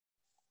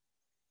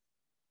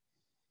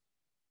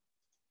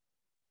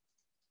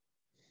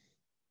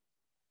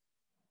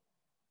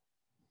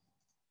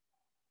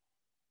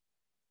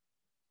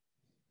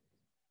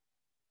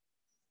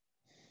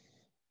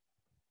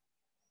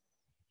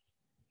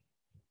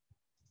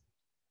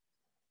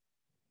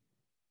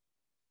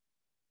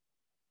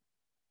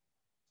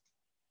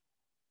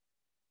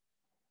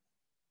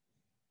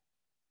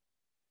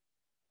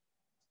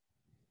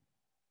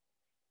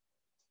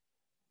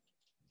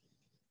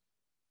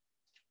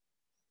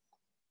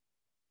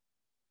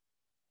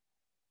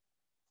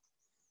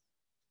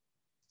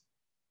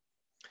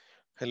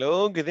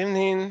Hello, good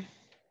evening.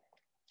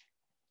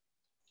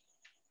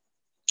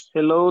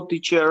 Hello,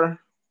 teacher.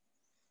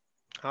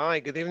 Hi,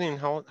 good evening.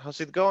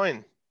 How's it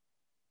going?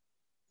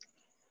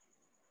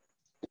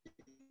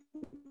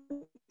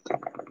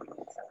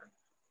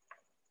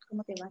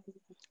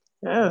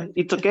 Yeah,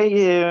 it's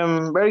okay.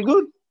 Very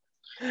good.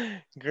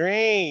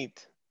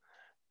 Great.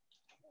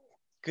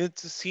 Good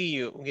to see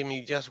you. Give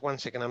me just 1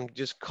 second. I'm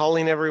just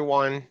calling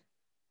everyone.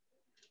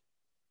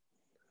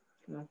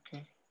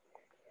 Okay.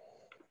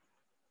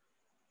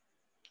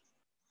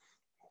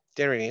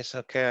 There it is.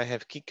 Okay, I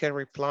have Kika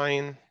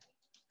replying.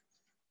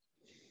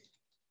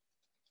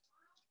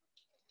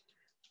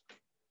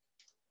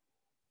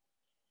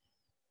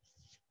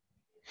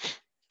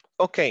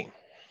 Okay.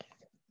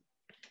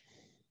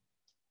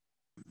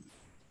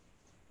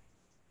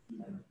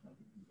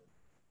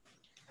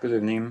 Good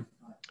evening.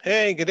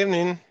 Hey, good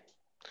evening.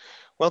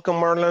 Welcome,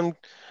 Marlon.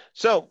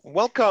 So,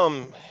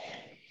 welcome.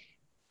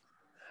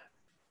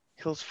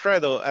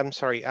 Hilsfredo, I'm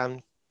sorry.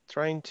 I'm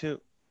trying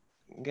to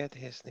get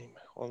his name.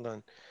 Hold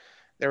on.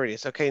 There it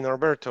is. Okay,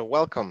 Norberto,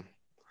 welcome.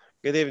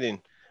 Good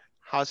evening.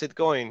 How's it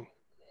going?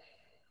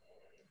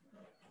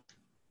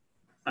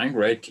 I'm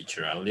great,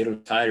 teacher. A little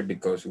tired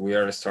because we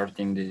are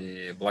starting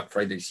the Black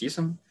Friday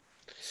season.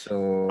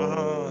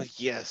 So,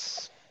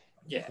 Yes.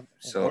 yeah.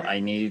 So I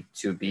need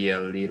to be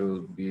a little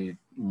bit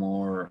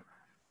more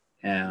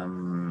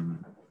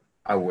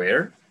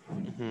aware.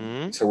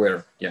 It's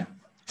aware, yeah.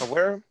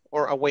 Aware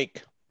or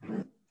awake?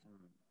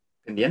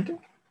 Pendiente?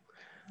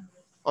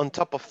 On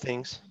top of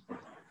things.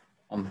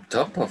 On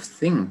top of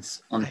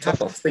things. On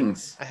top of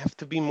things. I have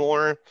to be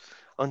more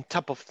on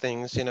top of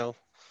things, you know.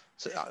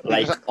 So,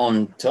 like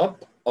on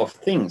top of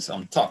things,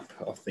 on top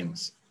of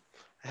things.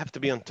 I have to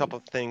be on top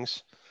of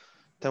things.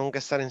 Tengo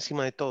que estar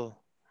encima de todo.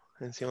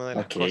 Encima de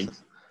las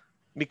cosas.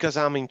 Because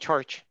I'm in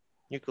charge.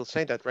 You could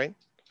say that, right?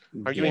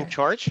 Are you in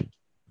charge?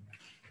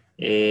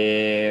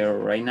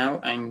 Right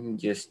now, I'm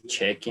just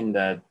checking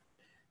that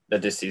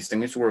the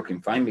system is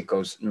working fine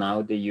because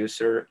now the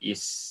user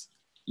is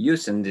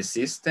using the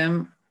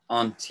system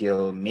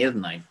until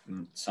midnight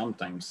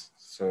sometimes.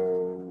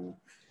 So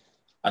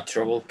a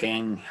trouble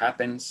can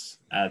happen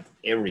at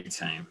every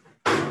time.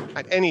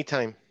 At any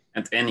time.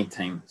 At any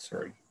time,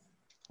 sorry.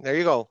 There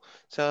you go.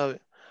 So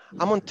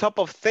I'm on top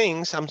of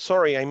things. I'm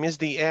sorry, I missed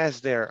the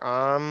S there.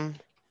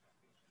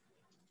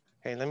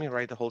 Okay, let me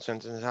write the whole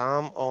sentence.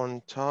 I'm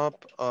on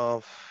top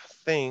of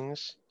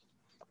things,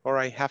 or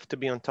I have to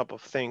be on top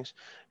of things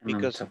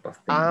because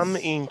I'm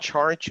in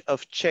charge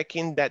of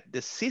checking that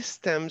the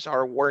systems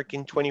are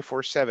working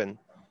 24/7.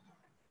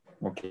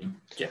 Okay,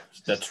 yeah,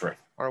 that's right.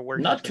 Are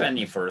working not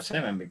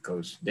 24/7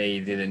 because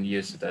they didn't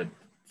use that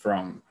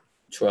from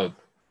 12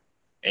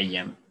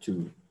 a.m.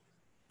 to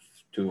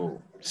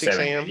 6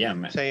 7 a.m.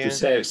 a.m.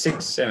 to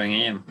 6, 7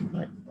 a.m.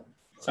 Like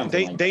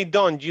something like they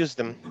don't use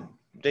them.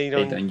 They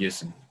don't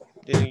use them.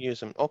 They don't use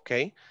them.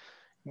 Okay,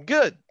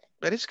 good.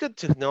 But it's good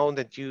to know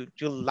that you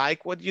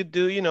like what you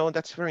do. You know,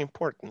 that's very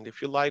important.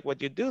 If you like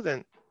what you do,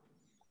 then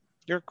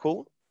you're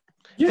cool.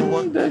 Yeah,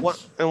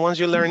 and once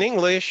you learn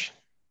English,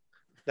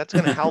 that's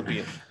gonna help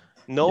you.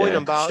 Knowing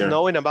about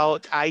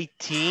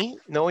IT,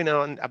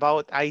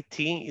 about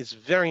IT is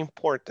very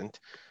important.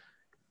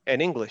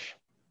 And English.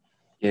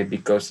 Yeah,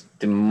 because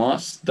the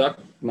most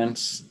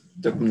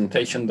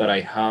documentation that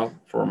I have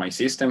for my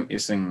system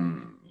is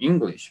in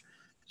English.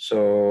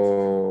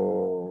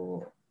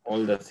 So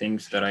all the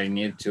things that I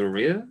need to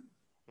read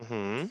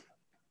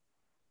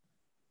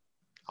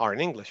are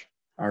in English.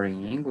 Are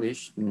in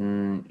English.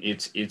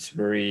 It's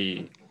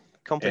very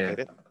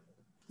complicated.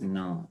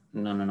 No.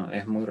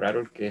 Es muy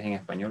raro que es en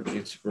español.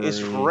 It's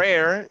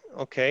rare,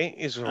 okay?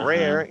 It's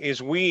rare,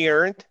 it's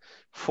weird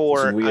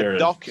for a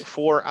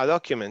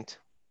document.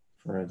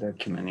 For a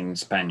document in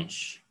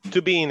Spanish.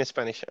 To be in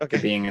Spanish, okay.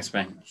 To be in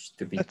Spanish.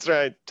 To be. That's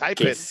right. Type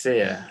que it.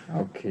 Sea.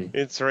 Okay.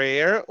 It's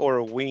rare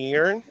or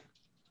weird.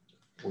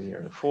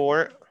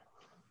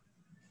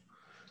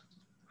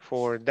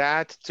 For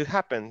that to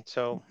happen.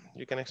 So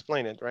you can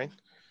explain it, right?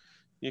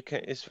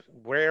 It's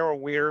rare or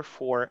weird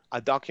for a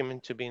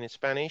document to be in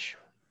Spanish.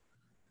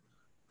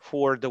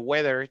 For the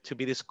weather to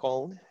be this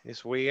cold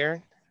is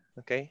weird,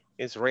 okay?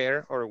 It's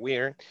rare or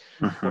weird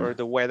for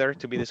the weather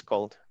to be this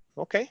cold,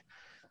 okay?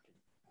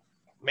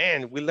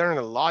 Man, we learn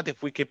a lot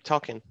if we keep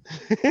talking.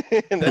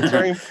 That's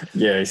very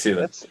yeah, I see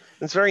that.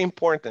 That's very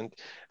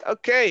important.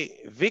 Okay,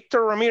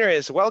 Victor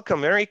Ramirez,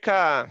 welcome,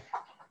 Erica.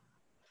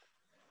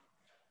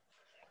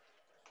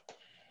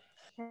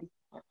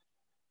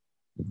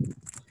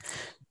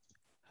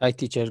 Hi,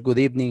 teacher. Good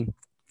evening.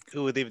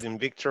 Good evening,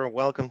 Victor.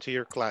 Welcome to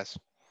your class.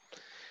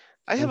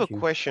 I have a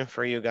question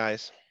for you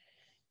guys.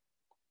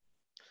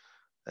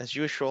 As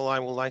usual, I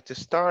would like to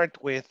start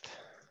with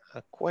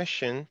a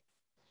question.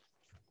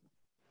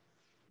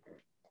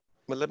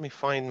 But let me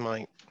find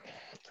my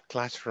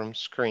classroom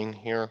screen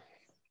here.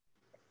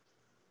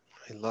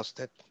 I lost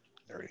it.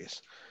 There it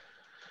is.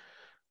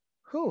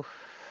 Whew.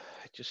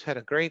 I just had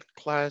a great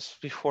class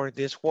before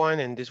this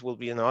one, and this will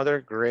be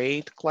another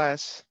great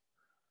class.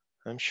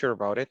 I'm sure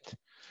about it.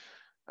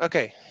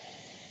 Okay.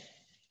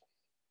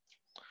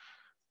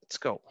 Let's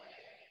go.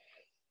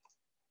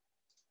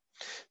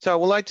 So I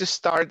would like to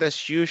start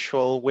as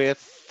usual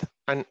with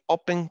an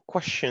open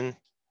question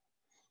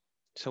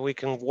so we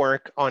can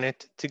work on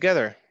it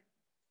together.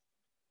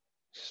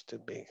 It's too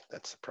big,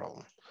 that's the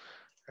problem.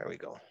 There we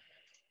go.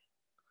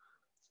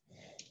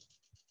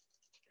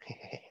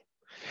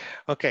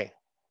 Okay,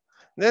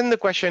 then the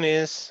question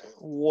is,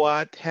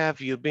 what have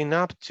you been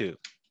up to?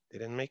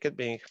 Didn't make it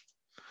big.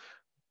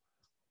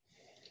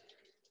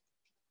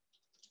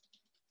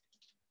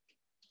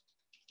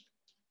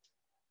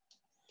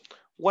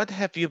 What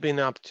have you been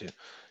up to?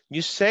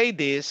 You say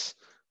this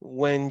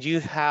when you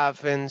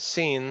haven't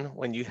seen,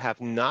 when you have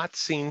not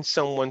seen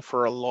someone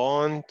for a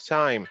long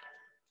time,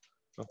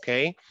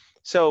 okay?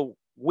 So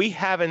we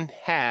haven't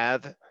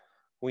had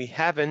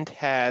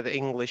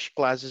English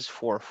classes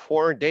for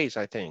 4 days,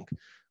 I think.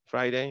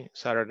 Friday,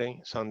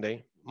 Saturday,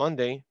 Sunday,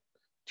 Monday,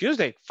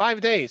 Tuesday,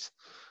 5 days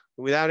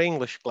without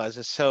English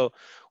classes. So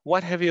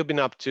what have you been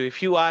up to?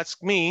 If you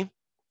ask me,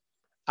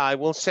 I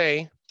will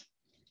say,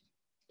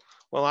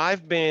 well,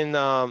 I've been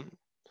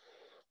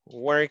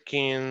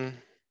working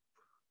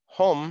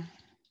home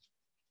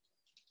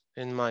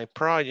in my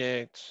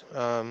project.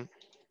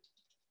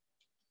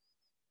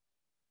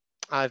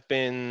 I've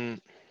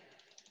been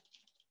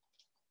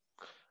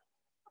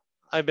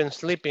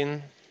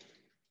sleeping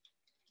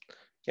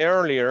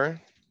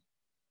earlier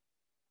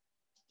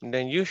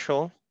than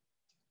usual.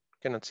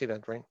 Cannot see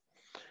that, right?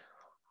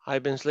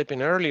 I've been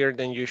sleeping earlier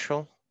than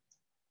usual.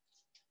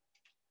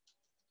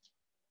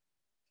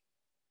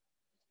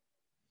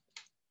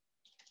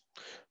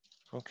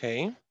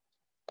 Okay.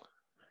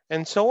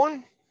 And so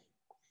on.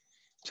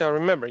 So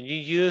remember, you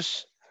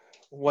use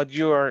what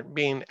you are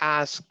being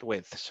asked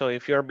with. So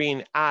if you're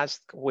being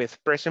asked with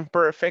present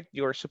perfect,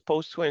 you're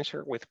supposed to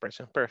answer with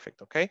present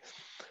perfect, okay?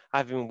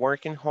 I've been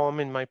working home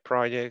in my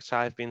projects.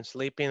 I've been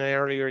sleeping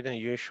earlier than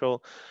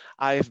usual.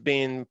 I've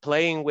been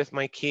playing with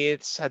my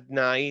kids at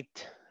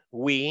night.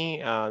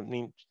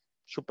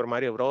 Super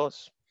Mario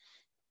Bros.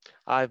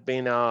 I've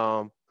been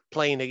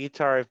playing the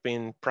guitar. I've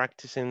been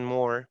practicing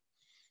more,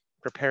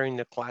 preparing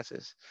the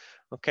classes,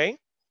 okay?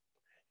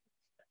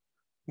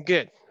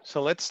 Good.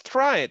 So let's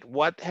try it.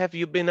 What have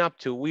you been up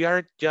to? We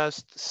are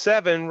just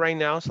 7 right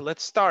now, so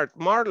let's start.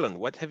 Marlon,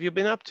 what have you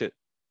been up to?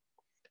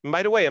 And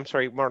by the way, I'm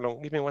sorry,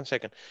 Marlon, give me 1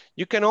 second.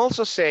 You can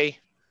also say,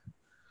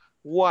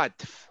 what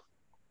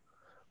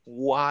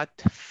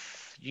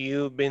have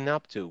you been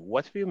up to?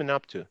 What have you been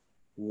up to?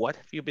 What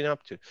have you been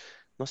up to?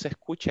 No se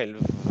escucha el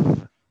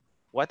v.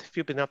 What have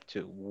you been up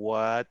to?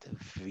 What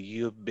have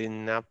you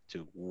been up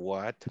to?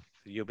 What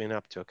have you been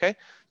up to? Okay,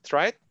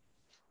 try it.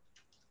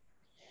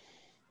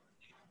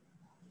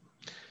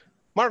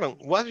 Marlon,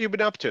 what have you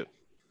been up to?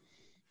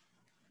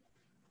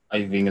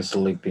 I've been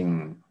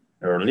sleeping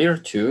earlier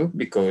too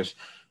because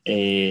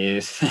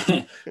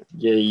yeah,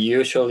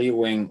 usually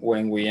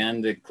when we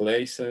end the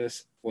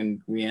classes,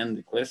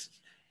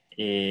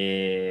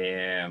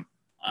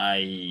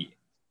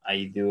 I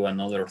do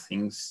another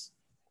things.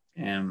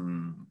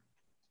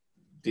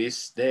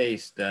 These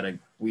days that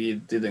we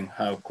didn't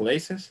have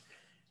classes,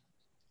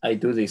 I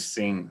do the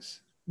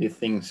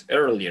things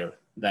earlier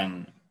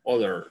than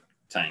other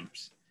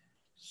times.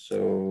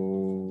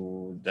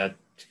 So that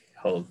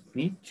helped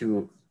me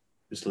to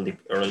sleep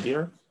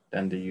earlier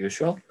than the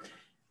usual.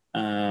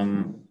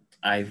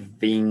 I've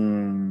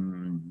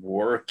been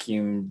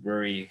working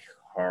very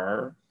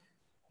hard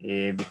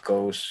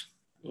because,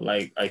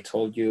 like I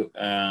told you,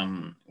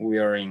 we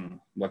are in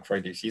Black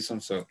Friday season,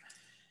 so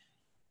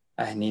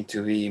I need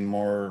to be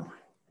more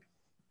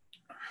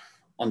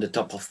on the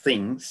top of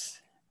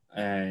things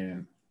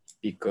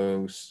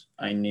because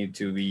I need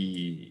to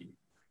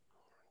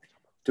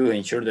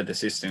ensure that the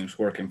system is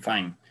working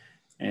fine.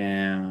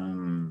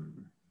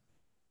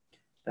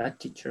 That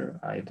teacher,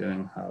 I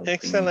don't have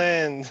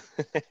Excellent.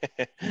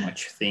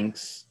 much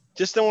things.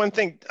 Just the one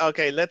thing.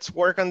 Okay, let's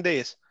work on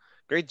this.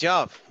 Great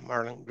job,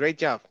 Marlon. Great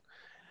job.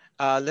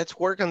 Let's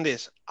work on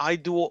this. I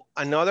do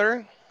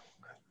another.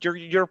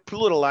 You're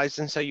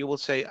pluralizing, so you will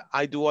say,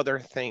 I do other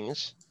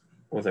things.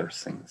 Other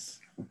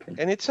things. Okay.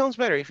 And it sounds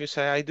better if you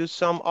say, I do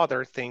some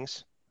other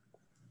things.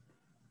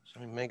 So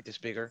let me make this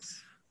bigger.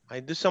 I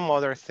do some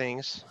other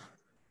things.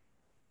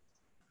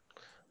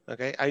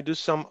 Okay, I do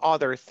some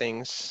other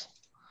things.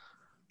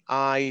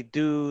 I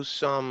do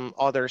some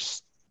other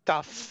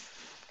stuff.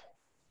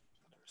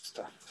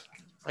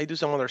 I do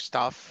some other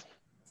stuff.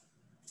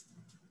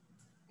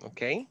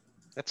 Okay,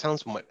 that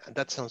sounds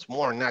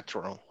more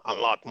natural, a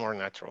lot more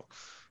natural.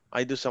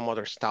 I do some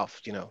other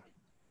stuff, you know.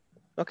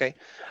 Okay.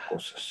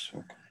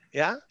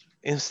 Yeah.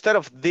 Instead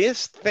of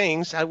these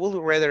things, I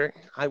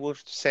would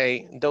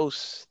say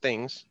those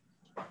things.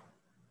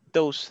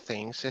 Those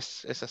things,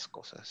 esas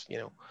cosas, you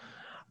know.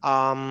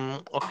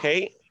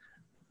 Okay.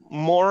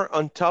 More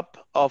on top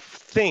of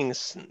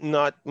things,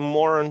 not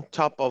more on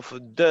top of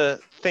the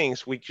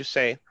things, which you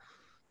say.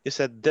 You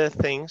said the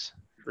things,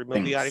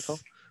 remove the article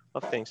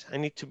of things. I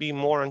need to be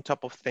more on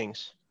top of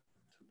things.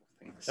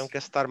 Tengo que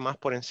estar más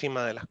por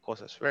encima de las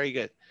cosas. Very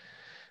good.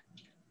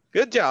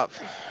 Good job.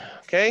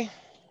 Okay.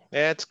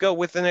 Let's go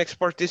with the next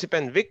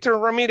participant, Victor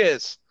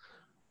Ramirez.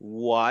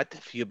 What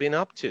have you been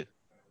up to?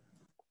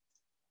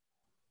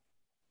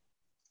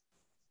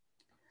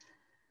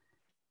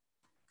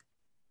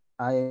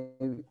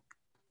 I've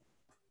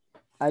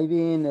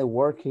been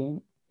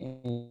working.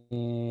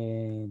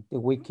 And the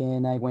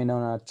weekend I went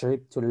on a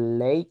trip to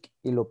Lake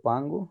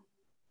Ilopango.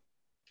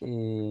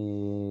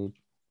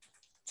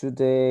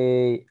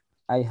 Today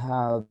I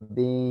have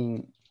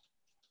been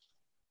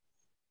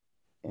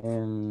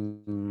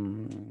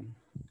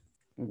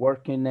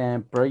working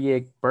a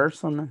project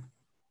personal.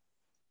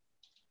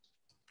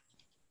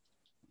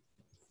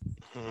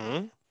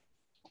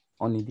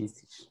 Only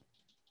this.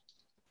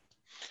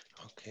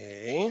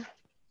 Okay.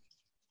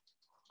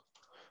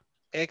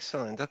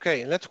 Excellent.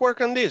 Okay, let's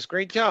work on this.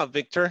 Great job,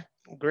 Victor.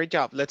 Great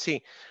job. Let's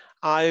see.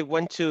 I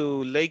went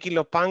to Lake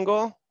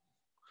Ilopango.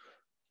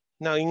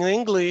 Now in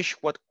English,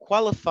 what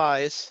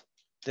qualifies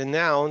the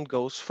noun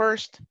goes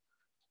first.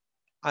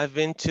 I've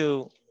been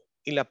to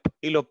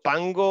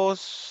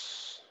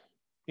Ilopangos.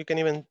 You can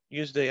even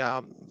use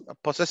the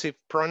possessive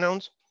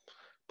pronouns,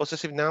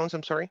 possessive nouns,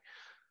 I'm sorry.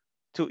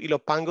 To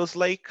Ilopangos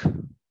Lake,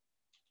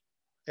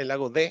 el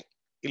lago de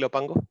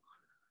Ilopango,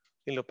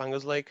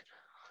 Ilopangos Lake.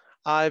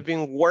 I've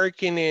been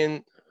working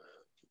in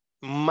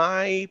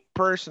my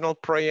personal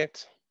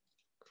project.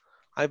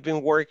 I've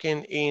been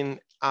working in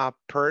a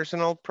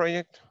personal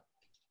project.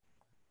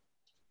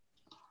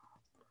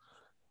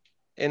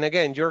 And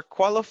again, you're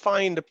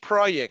qualifying the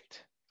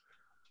project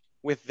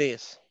with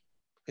this.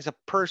 It's a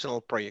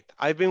personal project.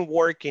 I've been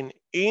working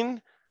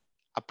in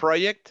a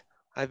project.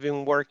 I've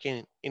been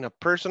working in a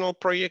personal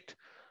project.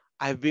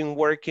 I've been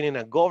working in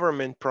a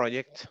government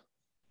project.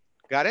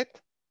 Got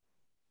it?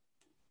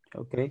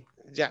 Okay.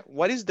 Yeah,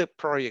 what is the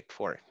project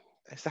for?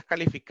 Estás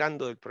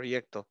calificando el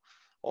proyecto.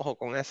 Ojo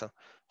con eso.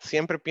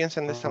 Siempre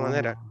piensen de esta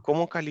manera.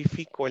 ¿Cómo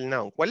califico el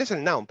noun? ¿Cuál es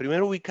el noun?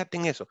 Primero ubícate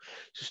en eso.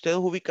 Si ustedes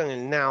ubican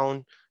el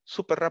noun,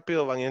 súper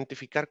rápido van a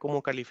identificar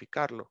cómo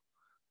calificarlo.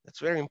 That's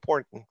very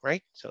important,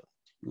 right? So,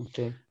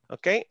 okay.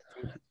 Okay.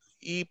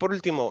 Y por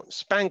último,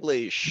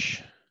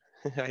 Spanglish.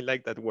 I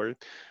like that word.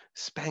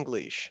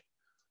 Spanglish.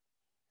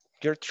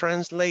 You're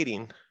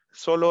translating.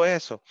 Solo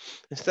eso.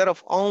 Instead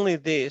of only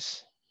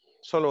this,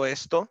 solo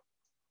esto,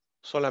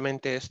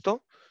 solamente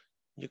esto,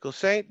 you could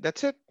say,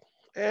 that's it.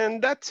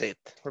 And that's it.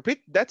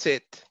 Repeat, that's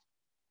it.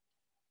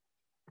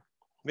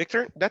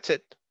 Victor, that's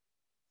it.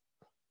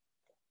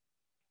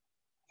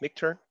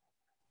 Victor.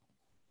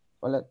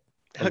 Hola.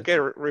 Okay,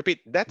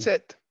 repeat, that's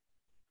it.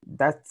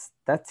 That's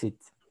it.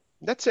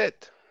 That's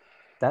it.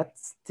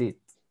 That's it.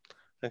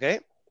 Okay,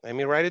 let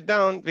me write it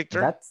down,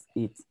 Victor. That's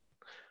it.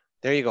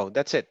 There you go,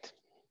 that's it.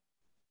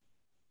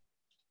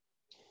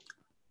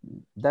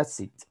 That's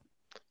it.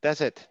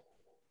 That's it.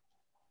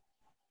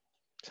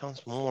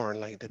 Sounds more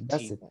like the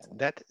T.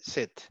 That's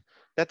it.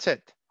 That's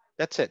it.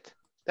 That's it.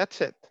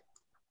 That's it.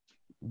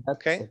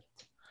 Okay. It.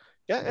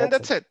 Yeah, and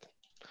that's it.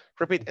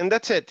 Repeat, and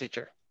that's it,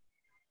 teacher.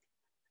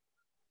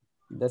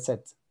 That's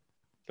it.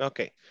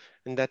 Okay,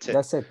 and that's it.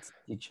 That's it,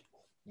 teacher.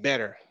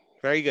 Better.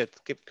 Very good.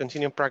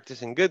 Continue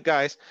practicing. Good,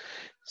 guys.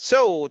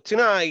 So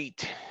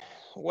tonight,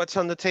 what's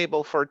on the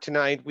table for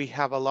tonight? We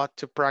have a lot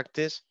to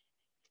practice.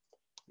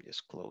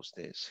 Just close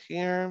this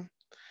here.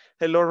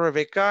 Hello,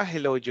 Rebecca.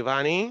 Hello,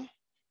 Giovanni.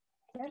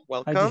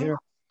 Welcome. Hi, teacher.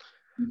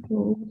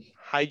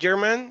 Hi,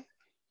 German.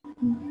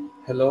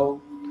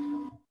 Hello.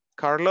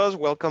 Carlos,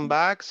 welcome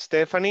back.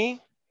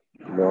 Stephanie.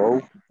 Hello.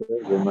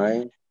 Good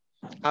night.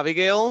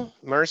 Abigail,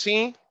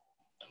 Mercy.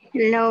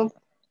 Hello.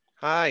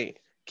 Hi.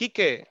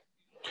 Kike.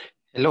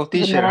 Hello,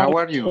 teacher. How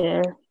are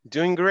you?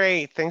 Doing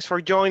great. Thanks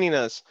for joining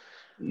us.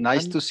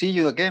 Nice to see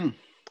you again.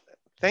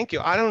 Thank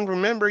you. I don't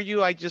remember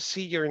you. I just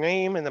see your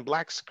name in the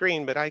black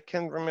screen, but I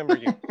can't remember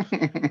you.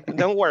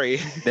 Don't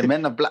worry. The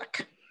men in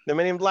black. The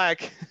men in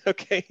black.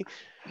 Okay.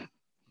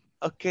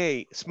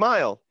 Okay.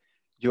 Smile.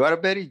 You are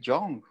very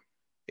young.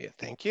 Yeah,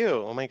 thank you.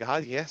 Oh my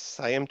God. Yes,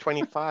 I am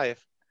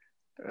 25.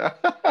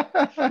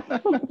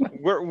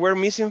 We're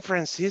missing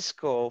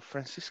Francisco.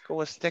 Francisco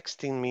was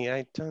texting me.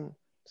 I don't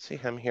see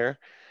him here.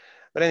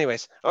 But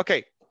anyways,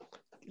 okay.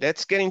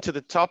 Let's get into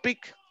the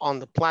topic on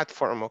the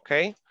platform,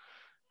 okay?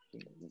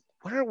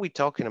 What are we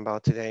talking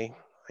about today?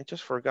 I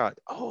just forgot.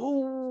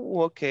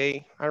 Oh,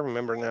 okay. I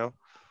remember now.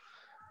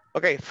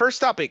 Okay,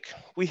 first topic.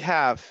 We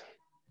have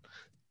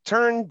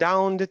turn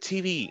down the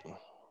TV.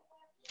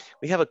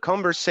 We have a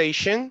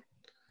conversation.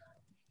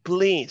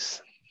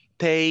 Please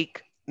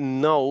take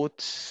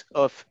notes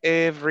of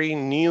every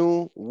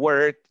new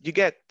word you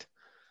get.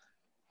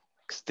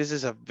 This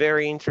is a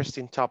very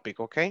interesting topic,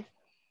 okay?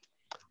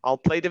 I'll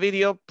play the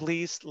video.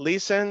 Please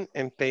listen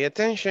and pay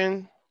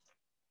attention.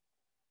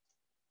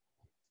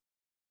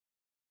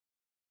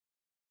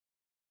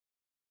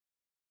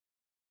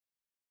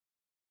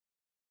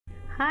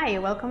 Hi,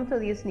 welcome to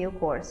this new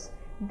course.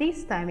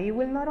 This time you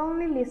will not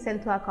only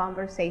listen to a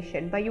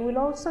conversation, but you will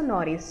also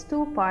notice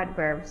two-part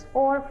verbs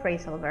or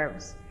phrasal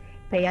verbs.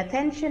 Pay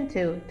attention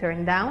to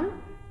turn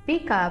down,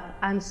 pick up,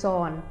 and so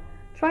on.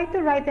 Try to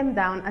write them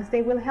down as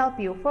they will help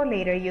you for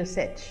later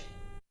usage.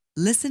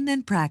 Listen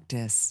and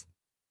practice.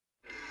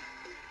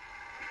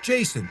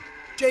 Jason,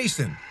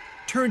 Jason,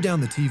 turn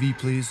down the TV,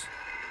 please.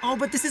 Oh,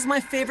 but this is my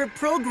favorite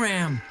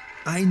program.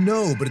 I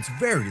know, but it's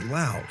very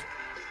loud.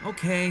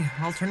 Okay,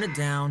 I'll turn it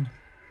down.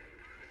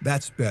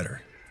 That's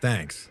better.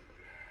 Thanks.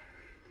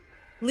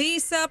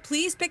 Lisa,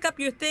 please pick up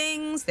your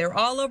things. They're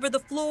all over the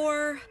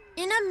floor.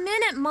 In a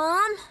minute,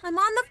 Mom. I'm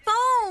on the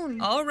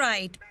phone. All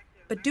right,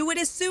 but do it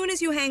as soon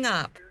as you hang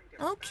up.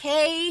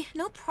 Okay,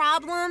 no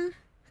problem.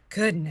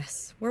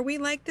 Goodness, were we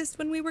like this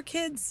when we were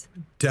kids?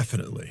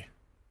 Definitely.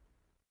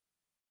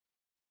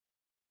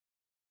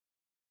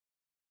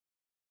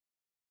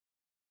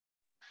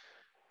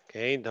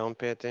 Okay, don't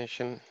pay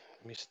attention.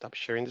 Let me stop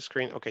sharing the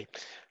screen. Okay,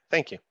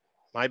 thank you.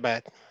 My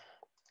bad.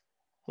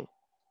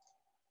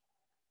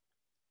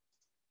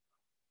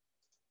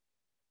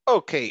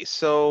 Okay,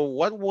 so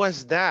what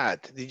was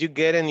that? Did you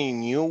get any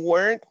new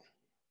word?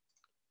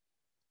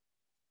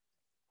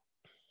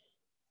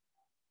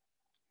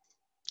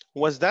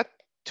 Was that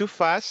too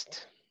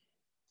fast?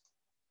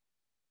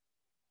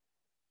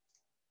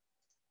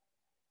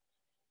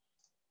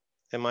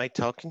 Am I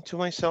talking to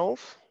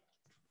myself?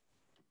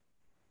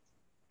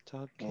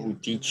 Oh,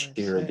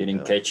 teacher, I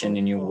didn't catch any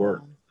new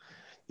word.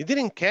 You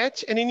didn't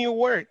catch any new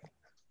word?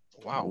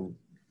 Wow.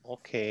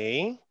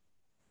 Okay.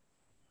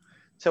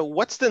 So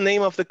what's the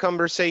name of the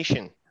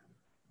conversation?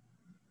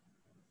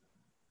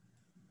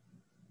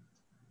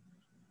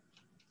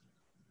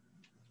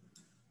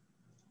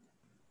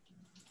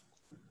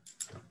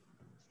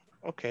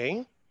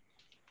 Okay.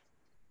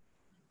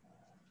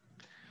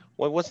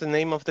 What was the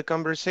name of the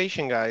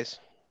conversation, guys?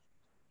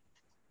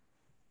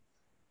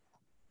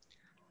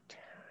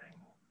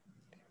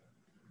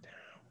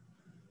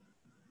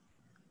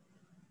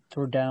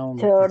 Turn down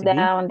the Turn TV.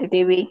 down the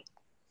TV.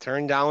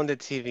 Turn down the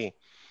TV.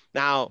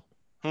 Now,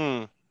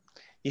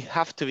 you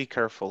have to be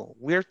careful.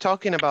 We're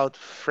talking about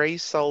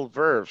phrasal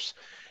verbs.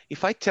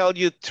 If I tell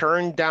you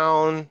turn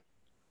down,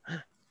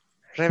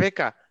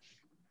 Rebecca,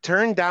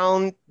 turn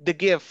down the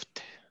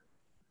gift.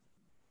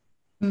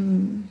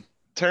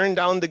 Turn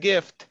down the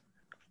gift.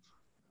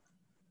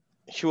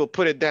 She will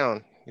put it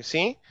down, you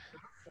see?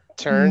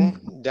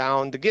 Turn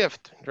down the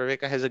gift.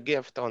 Rebecca has a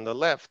gift on the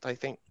left, I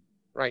think.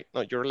 Right,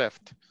 no, your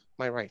left,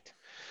 my right.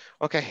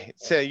 Okay,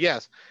 so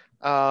yes.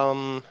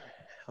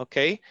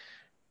 Okay.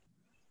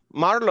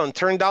 Marlon,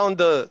 turn down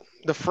the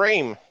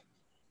frame.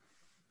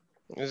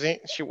 You see,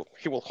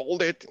 he will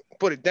hold it,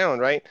 put it down,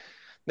 right?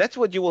 That's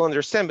what you will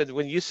understand. But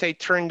when you say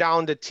turn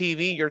down the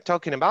TV, you're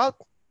talking about?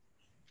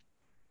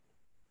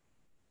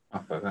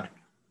 Apagar.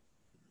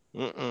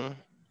 The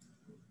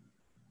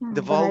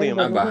volume.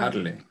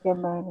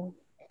 Bajarle.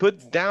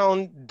 Put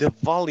down the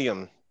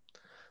volume.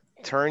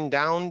 Turn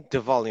down the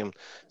volume.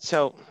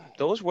 So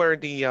those were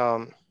the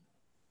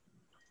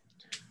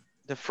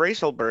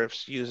phrasal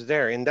verbs used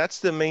there, and that's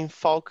the main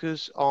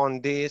focus on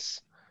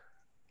this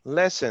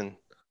lesson.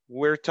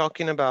 We're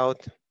talking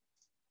about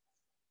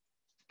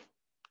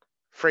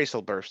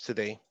phrasal verbs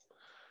today.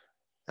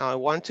 Now I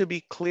want to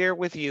be clear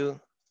with you.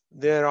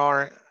 There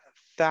are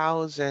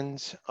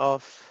thousands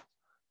of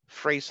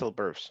phrasal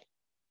verbs,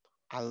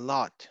 a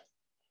lot.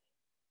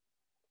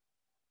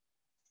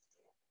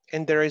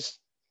 And there is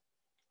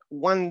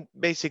one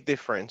basic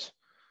difference.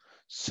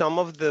 Some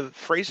of the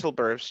phrasal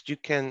verbs, you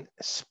can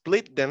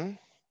split them.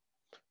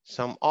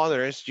 Some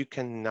others, you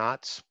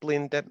cannot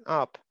split them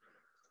up.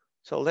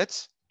 So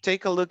let's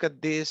take a look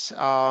at this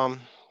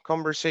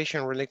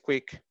conversation really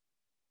quick,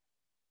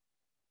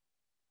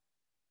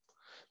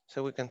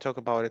 so we can talk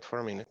about it for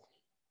a minute.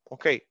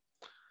 Okay,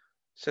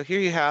 so here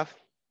you have,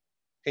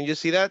 can you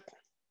see that?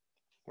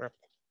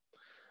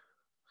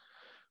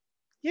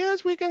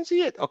 Yes, we can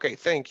see it. Okay,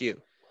 thank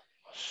you.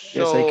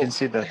 Yes, So, I can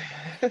see that.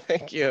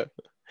 thank you.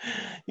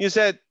 You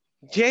said,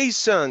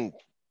 Jason,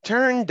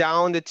 turn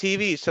down the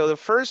TV. So the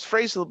first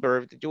phrasal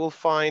verb that you will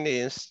find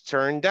is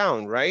turn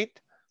down, right?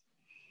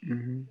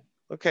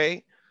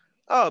 Okay.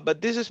 Oh,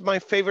 but this is my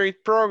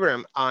favorite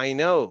program. I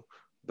know,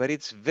 but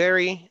it's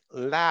very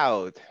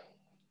loud.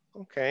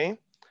 Okay.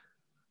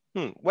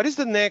 What is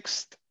the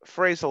next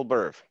phrasal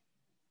verb?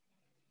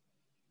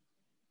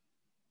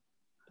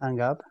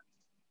 Hang up.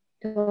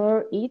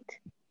 Turn it.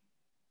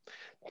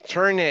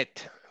 Turn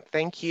it.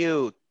 Thank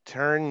you.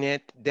 Turn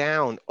it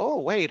down. Oh,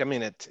 wait a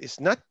minute. It's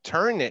not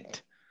turn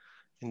it.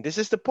 And this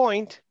is the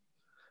point.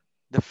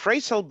 The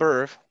phrasal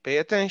verb, pay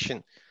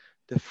attention.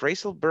 The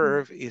phrasal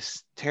verb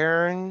is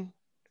turn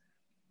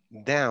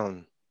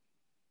down.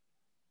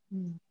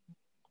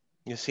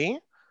 You see?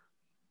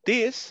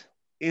 This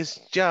is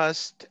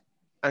just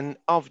an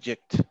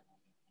object.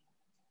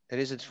 That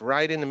is, it's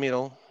right in the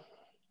middle.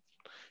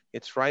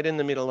 It's right in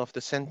the middle of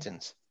the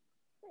sentence.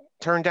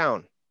 Turn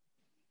down.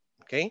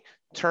 Okay?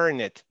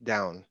 Turn it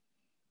down.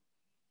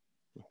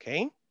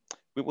 Okay?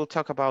 We will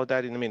talk about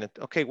that in a minute.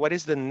 Okay, what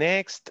is the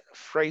next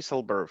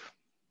phrasal verb?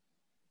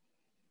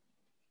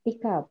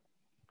 Pick up.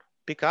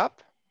 Pick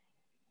up?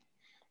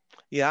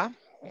 Yeah,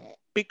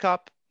 pick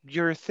up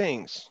your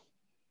things.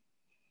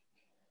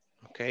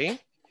 Okay.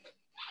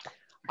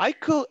 I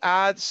could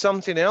add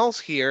something else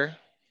here,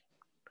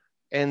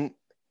 and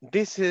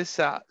this is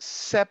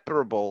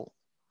separable.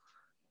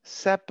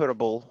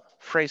 separable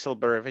phrasal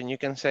verb, and you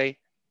can say,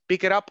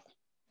 pick it up,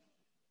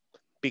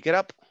 pick it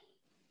up.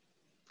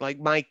 Like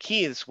my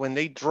kids, when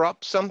they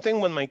drop something,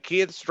 when my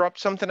kids drop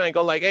something, I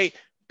go like, hey,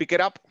 pick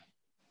it up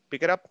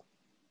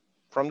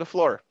from the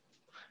floor.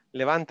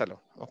 Levántalo,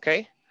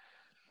 okay?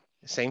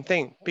 Same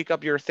thing, pick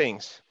up your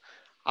things.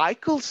 I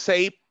could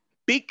say,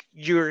 pick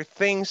your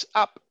things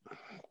up.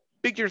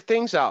 Pick your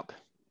things up.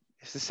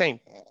 It's the same,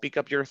 pick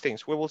up your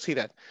things. We will see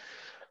that.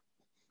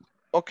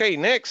 Okay,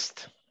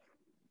 next.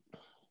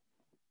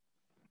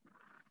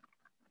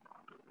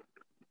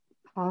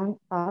 Hang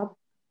up.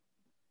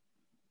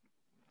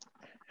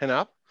 Hang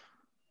up.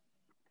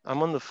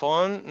 I'm on the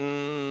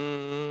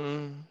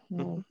phone.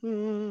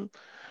 No.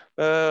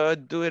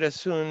 Do it as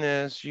soon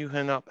as you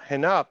hang up.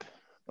 Hang up.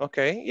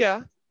 Okay,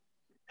 yeah.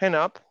 Hang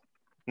up.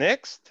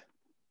 Next.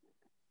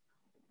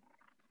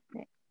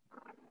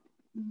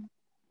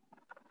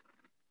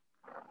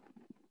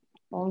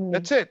 Only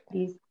That's it.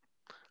 this.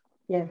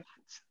 Yes.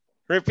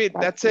 Repeat.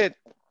 That's it.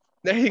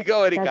 There you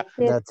go, Erika.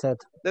 That's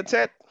it. That's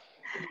it.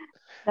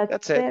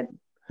 That's it.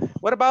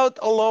 What about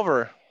all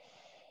over?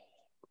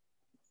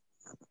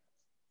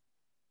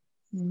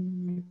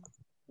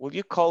 Would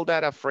you call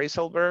that a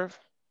phrasal verb?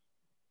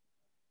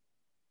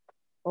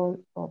 All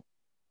over.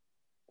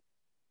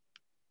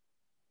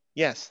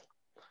 Yes,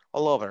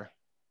 all over.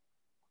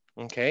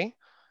 Okay.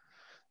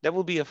 That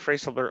will be a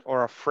phrasal verb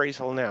or a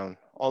phrasal noun.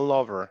 All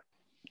over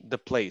the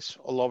place,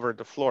 all over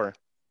the floor.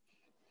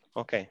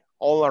 Okay.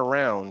 All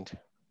around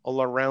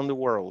the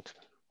world,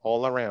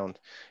 all around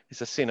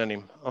is a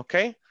synonym.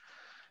 Okay.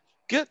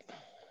 Good.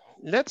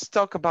 Let's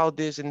talk about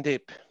this in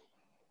deep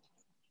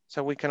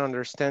so we can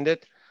understand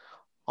it.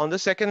 On the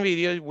second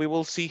video, we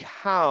will see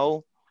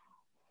how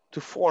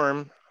to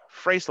form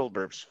phrasal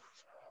verbs.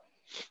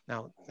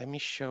 Now, let me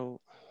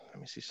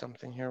see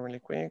something here really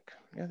quick.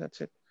 Yeah,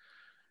 that's it.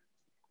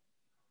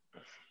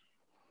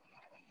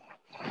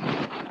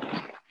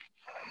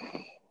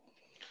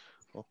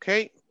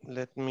 Okay,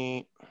 let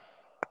me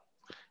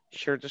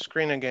share the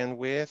screen again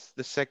with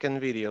the second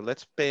video.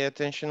 Let's pay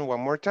attention one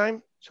more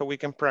time so we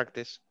can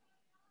practice.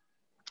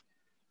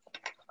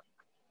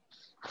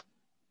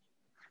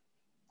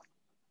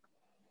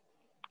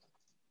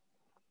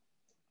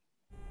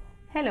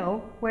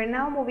 Hello, we're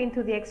now moving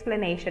to the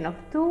explanation of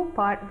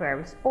two-part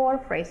verbs or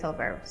phrasal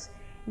verbs.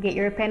 Get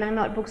your pen and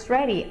notebooks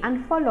ready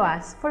and follow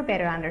us for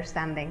better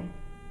understanding.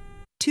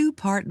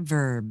 Two-part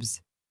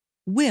verbs.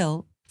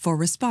 Will for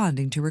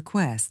responding to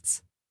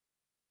requests.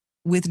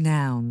 With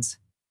nouns.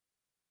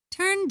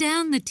 Turn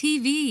down the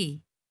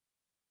TV.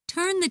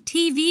 Turn the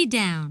TV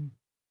down.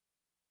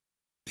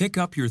 Pick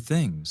up your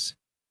things.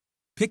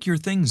 Pick your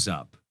things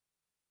up.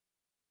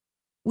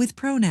 With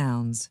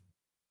pronouns.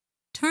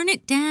 Turn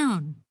it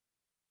down.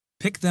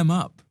 Pick them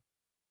up.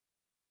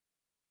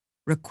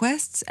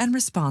 Requests and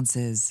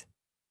responses.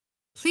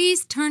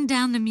 Please turn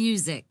down the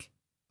music.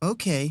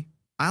 Okay,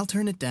 I'll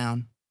turn it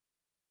down.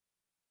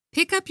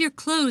 Pick up your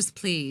clothes,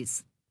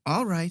 please.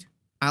 All right,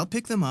 I'll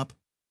pick them up.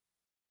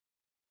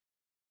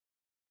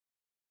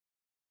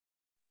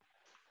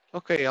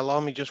 Okay, allow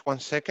me just 1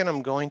 second.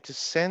 I'm going to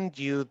send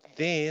you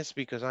this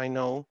because I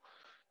know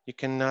you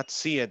cannot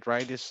see it,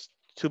 right? It's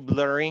too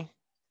blurry.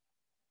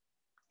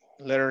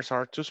 Letters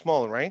are too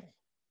small, right?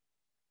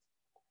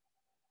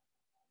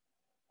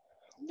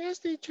 Yes,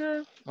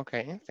 teacher.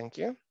 Okay, thank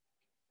you.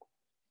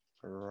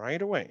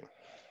 Right away.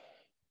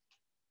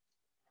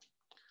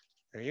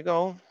 There you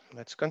go.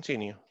 Let's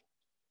continue.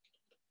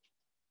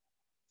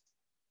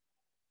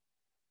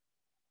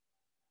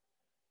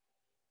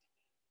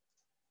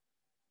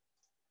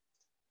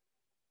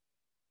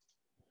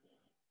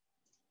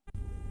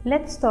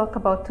 Let's talk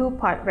about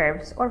two-part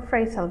verbs or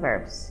phrasal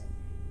verbs.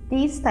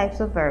 These types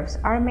of verbs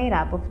are made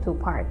up of two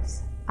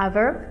parts, a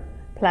verb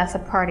plus a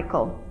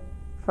particle.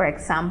 For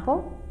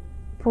example,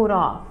 put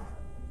off.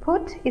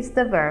 Put is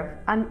the verb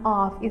and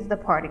off is the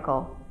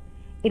particle.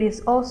 It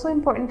is also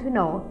important to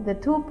know the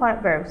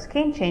two-part verbs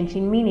can change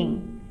in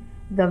meaning.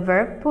 The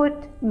verb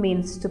put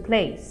means to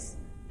place,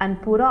 and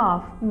put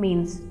off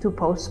means to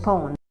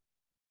postpone.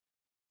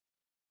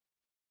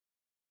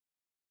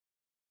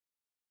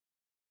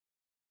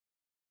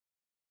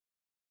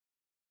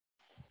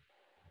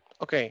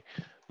 Okay,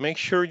 make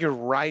sure you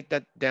write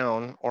that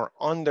down or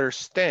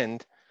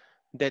understand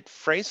that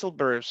phrasal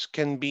verbs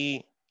can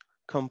be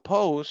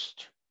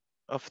composed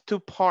of two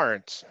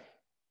parts,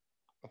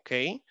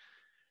 okay?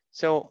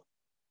 So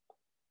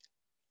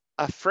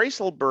a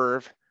phrasal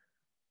verb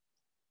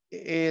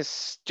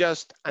is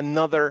just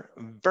another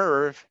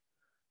verb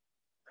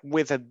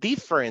with a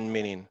different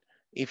meaning.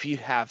 If you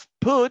have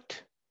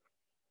put,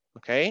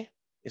 okay,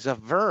 it's a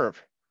verb.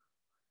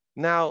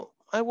 Now,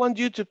 I want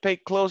you to pay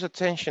close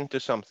attention to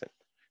something.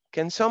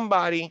 Can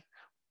somebody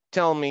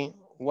tell me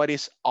what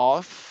is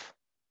off?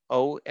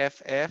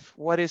 O-F-F,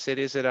 what is it?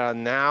 Is it a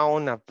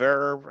noun, a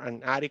verb,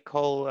 an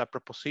article, a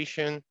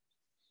preposition?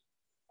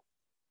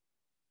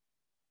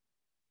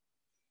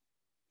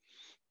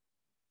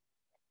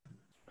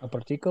 A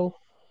particle?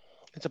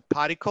 It's a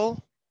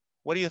particle?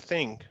 What do you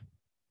think?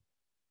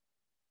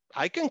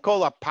 I can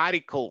call a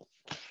particle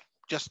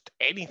just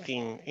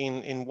anything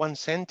in one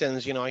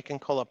sentence. You know, I can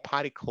call a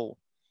particle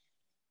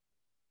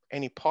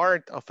any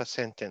part of a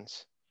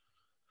sentence.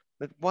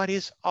 But what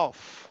is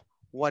off?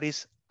 What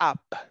is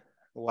up?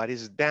 What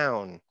is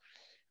down?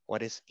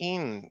 What is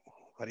in?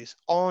 What is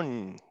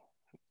on?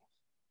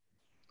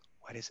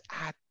 What is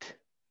at?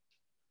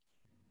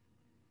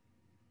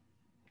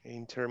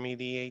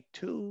 Intermediate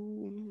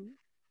to.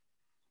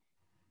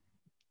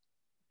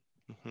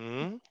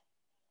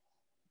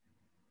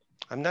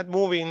 I'm not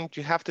moving.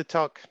 You have to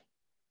talk.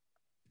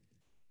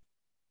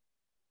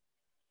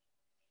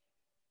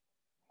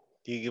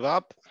 Do you give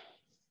up?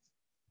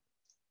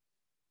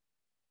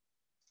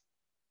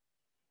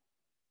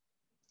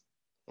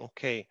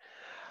 Ok.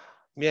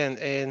 Bien,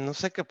 no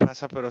sé qué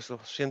pasa, pero lo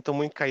siento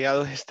muy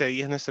callado este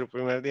día. Es nuestro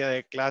primer día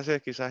de clase.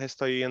 Quizás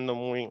estoy yendo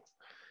muy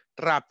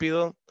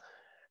rápido,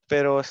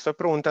 pero estoy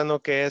preguntando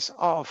qué es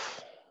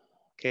off,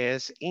 qué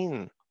es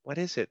in. What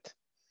is it?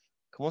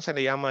 ¿Cómo se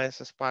le llama a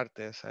esas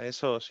partes, a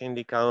esos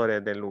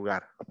indicadores del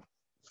lugar?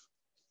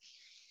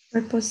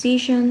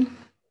 Preposition.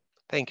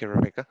 Thank you,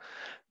 Rebecca.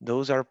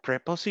 Those are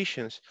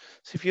prepositions.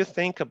 So if you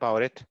think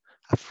about it,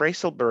 a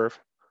phrasal verb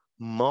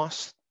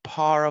most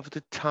part of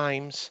the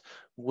times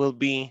will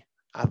be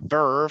a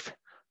verb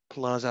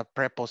plus a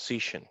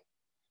preposition.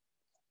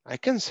 I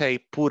can say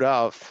put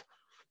off,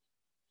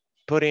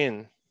 put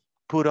in,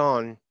 put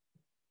on.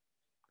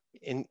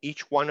 In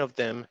each one of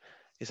them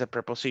is a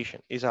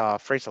preposition, is a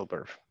phrasal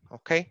verb,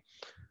 okay?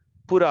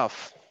 Put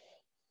off.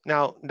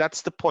 Now,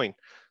 that's the point.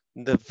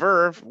 The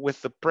verb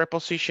with the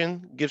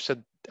preposition gives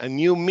a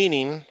new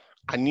meaning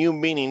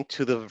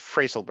to the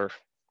phrasal verb.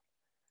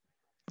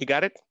 You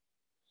got it?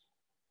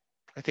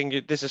 I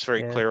think this is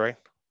very clear, right?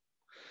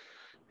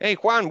 Hey,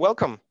 Juan,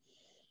 welcome.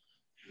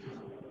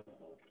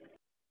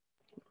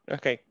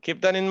 Okay,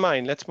 keep that in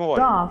mind. Let's move on.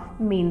 Put off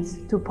means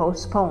to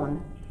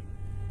postpone.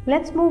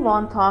 Let's move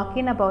on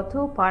talking about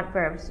two-part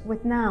verbs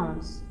with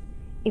nouns.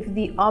 If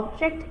the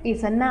object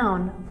is a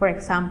noun, for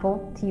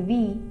example,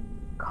 TV,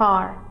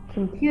 car,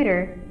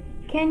 computer,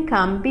 can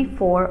come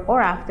before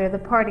or after the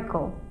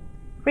particle.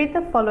 Read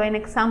the following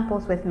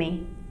examples with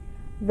me.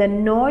 The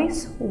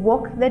noise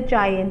woke the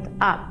giant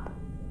up,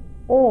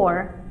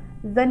 or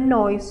the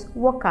noise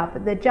woke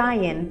up the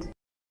giant.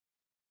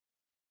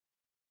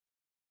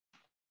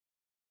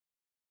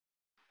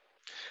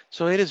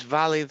 So it is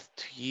valid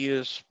to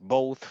use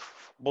both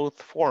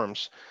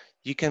forms.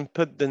 You can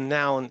put the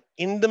noun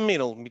in the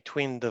middle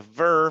between the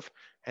verb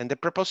and the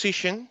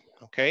preposition,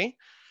 okay?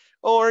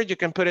 Or you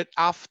can put it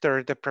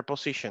after the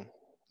preposition,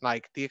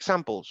 like the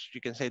examples.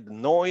 You can say the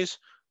noise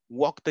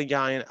woke the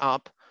giant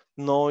up,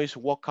 noise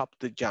woke up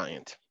the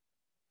giant.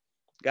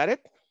 Got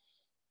it?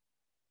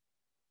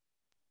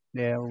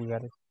 Yeah, we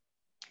got it.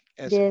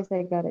 Yes,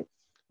 I got it.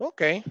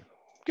 Okay,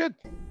 good.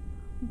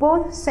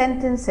 Both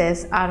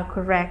sentences are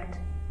correct.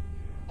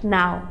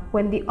 Now,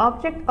 when the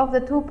object of the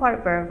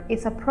two-part verb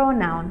is a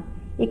pronoun,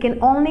 it can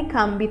only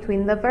come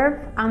between the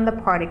verb and the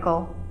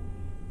particle.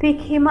 Pick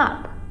him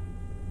up.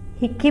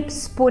 He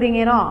keeps putting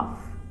it off.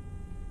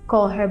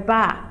 Call her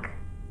back.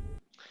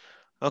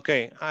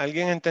 Okay,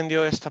 ¿alguien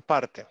entendió esta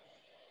parte?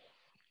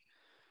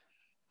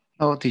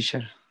 No,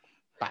 teacher.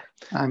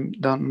 I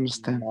don't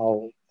understand.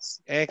 No,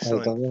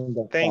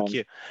 Excellent. Thank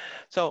you.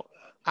 So,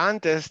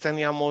 antes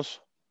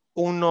teníamos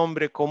un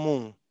nombre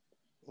común,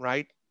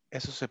 right?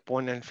 Eso se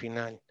pone al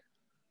final.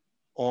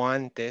 O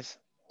antes,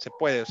 se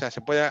puede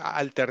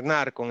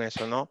alternar con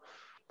eso, ¿no?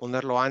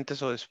 Ponerlo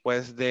antes o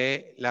después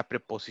de la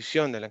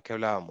preposición de la que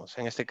hablábamos.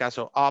 En este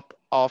caso, up,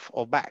 off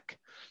o back.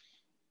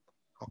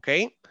 ¿Ok?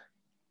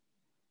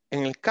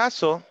 En el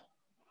caso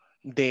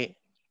de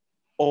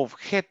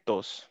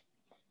objetos,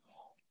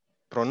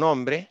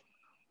 pronombre,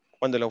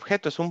 cuando el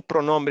objeto es un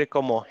pronombre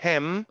como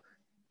him,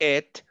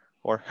 it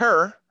o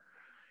her,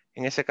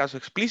 en ese caso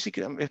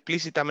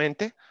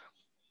explícitamente,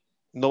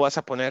 no vas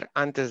a poner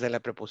antes de la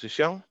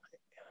preposición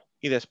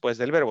y después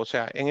del verbo, o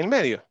sea, en el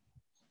medio.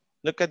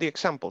 Look at the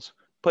examples.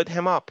 Put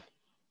him up.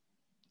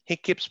 He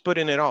keeps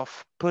putting it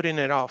off. Putting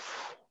it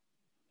off.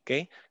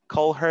 Okay.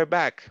 Call her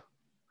back.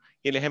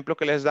 Y el ejemplo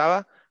que les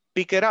daba,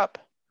 pick it up.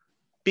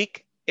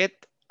 Pick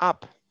it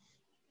up.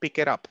 Pick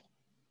it up.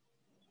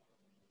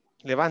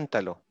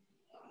 Levántalo.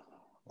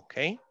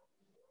 Ok.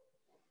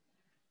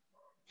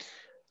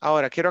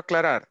 Ahora, quiero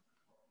aclarar.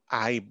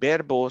 Hay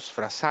verbos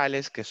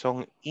frasales que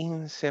son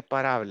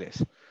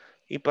inseparables.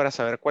 Y para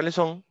saber cuáles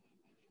son,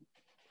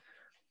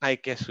 hay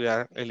que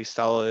estudiar el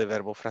listado de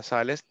verbos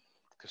frasales,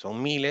 que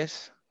son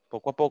miles.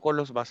 Poco a poco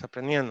los vas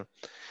aprendiendo.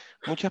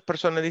 Muchas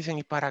personas dicen,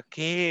 ¿y para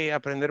qué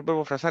aprender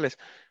verbos frasales?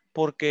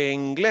 Porque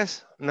en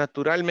inglés,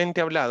 naturalmente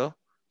hablado,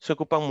 se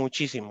ocupan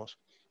muchísimos.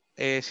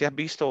 Si has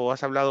visto o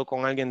has hablado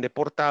con alguien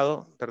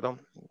deportado,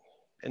 perdón,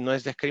 no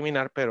es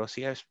discriminar, pero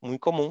sí es muy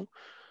común.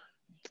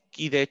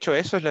 Y de hecho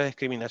eso es la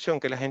discriminación,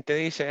 que la gente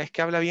dice, es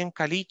que habla bien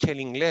caliche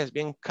el inglés,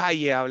 bien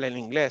calle habla el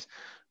inglés.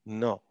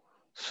 No,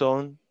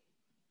 son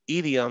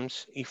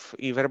idioms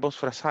y verbos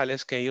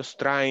frasales que ellos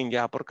traen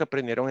ya porque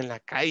aprendieron en la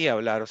calle a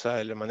hablar, o sea,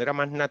 de la manera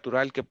más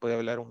natural que puede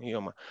hablar un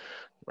idioma,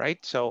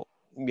 right? So,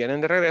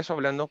 vienen de regreso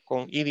hablando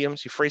con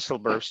idioms y phrasal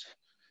verbs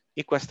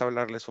y cuesta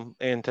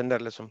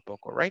entenderles un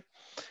poco, right?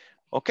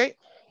 Okay,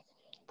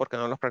 porque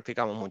no los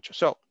practicamos mucho.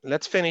 So,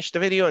 let's finish the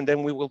video and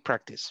then we will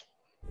practice.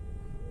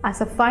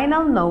 As a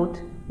final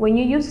note, when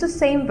you use the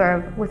same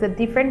verb with a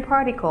different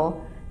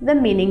particle, the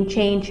meaning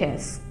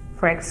changes.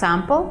 For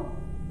example,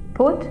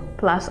 put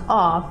plus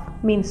off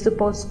means to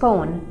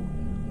postpone.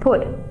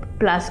 Put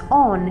plus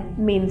on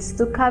means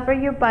to cover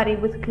your body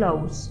with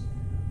clothes.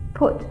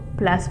 Put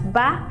plus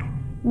back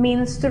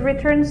means to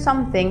return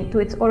something to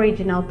its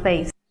original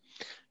place.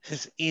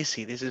 This is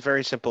easy. This is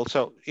very simple.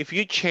 So if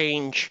you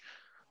change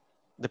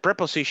the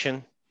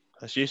preposition,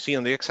 as you see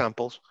on the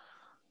examples,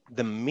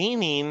 the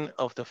meaning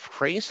of the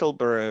phrasal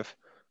verb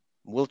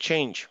will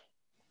change.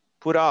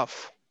 Put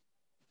off,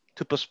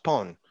 to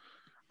postpone.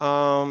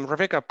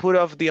 Rebecca, put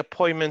off the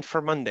appointment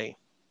for Monday,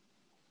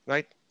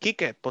 right?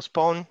 Kike,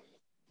 postpone,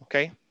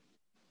 okay?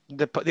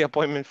 The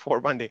appointment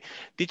for Monday.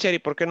 Teacher, ¿y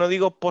por qué no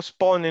digo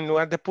postpone en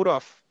lugar de put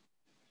off?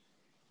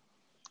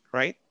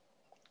 Right?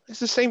 It's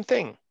the same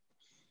thing.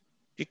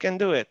 You can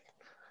do it.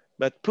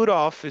 But put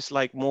off is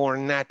like more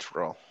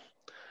natural.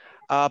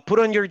 Put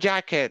on your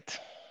jacket.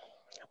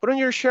 Put on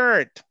your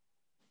shirt.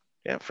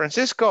 Yeah,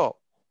 Francisco.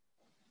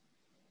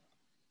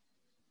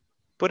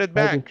 Put it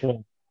back.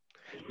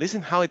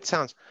 Listen how it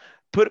sounds.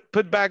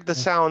 Put back the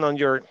sound on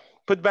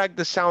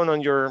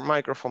your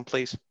microphone,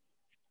 please.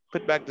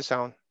 Put back the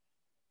sound.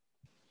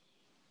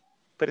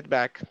 Put it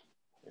back.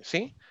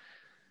 See?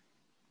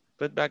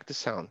 Put back the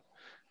sound.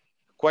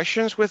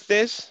 Questions with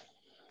this?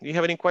 Do you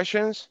have any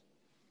questions?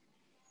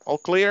 All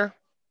clear?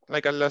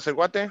 Like a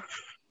lacerguate?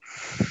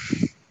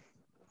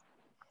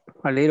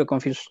 A little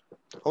confused.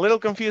 A little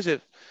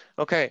confusive.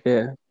 Okay.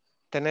 Yeah.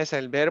 Tenés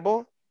el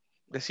verbo,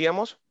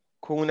 decíamos,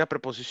 con una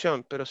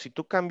preposición, pero si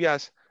tú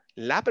cambias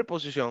la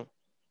preposición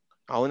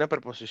a una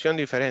preposición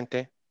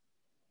diferente,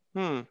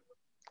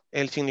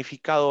 el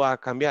significado va a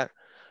cambiar.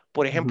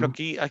 Por ejemplo,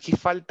 aquí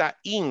falta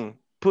in,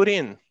 put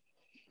in.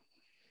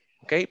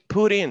 Ok,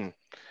 put in.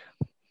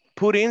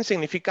 Put in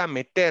significa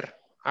meter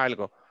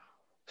algo.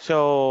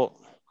 So,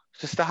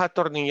 si estás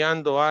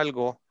atornillando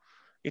algo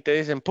y te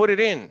dicen put it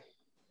in,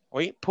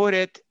 oye, put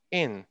it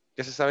in.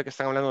 Ya se sabe que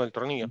están hablando del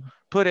tornillo.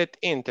 Put it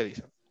in, te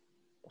dicen.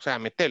 O sea,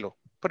 metelo.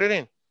 Put it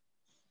in.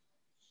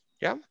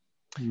 ¿Ya?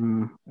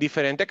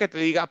 Diferente que te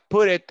diga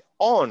put it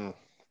on,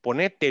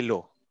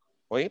 ponételo.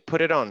 Oye,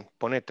 put it on,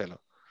 ponételo.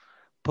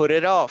 Put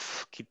it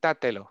off,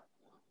 quítatelo.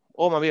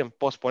 O más bien,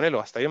 posponelo,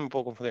 hasta yo me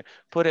puedo confundir.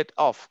 Put it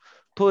off.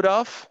 Put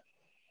off,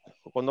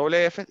 con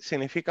doble F,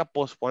 significa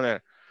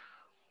posponer.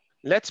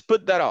 Let's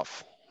put that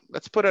off.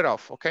 Let's put it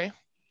off, ¿ok?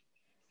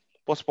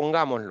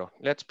 Pospongámoslo.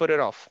 Let's put it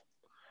off.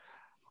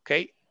 ¿Ok?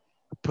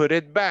 Put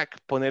it back,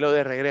 ponelo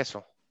de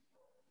regreso.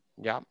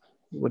 ¿Ya?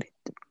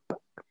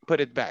 Put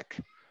it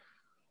back.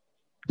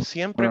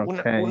 Siempre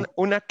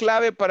una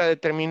clave para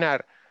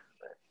determinar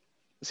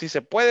si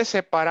se puede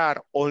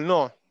separar o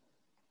no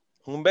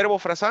un verbo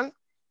frasal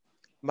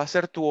va a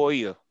ser tu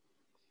oído.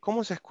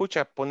 ¿Cómo se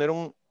escucha poner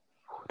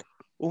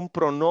un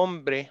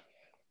pronombre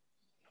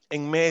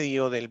en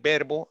medio del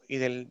verbo y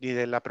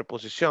de la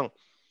preposición?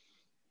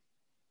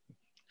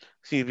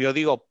 Si yo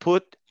digo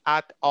put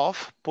at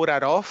off,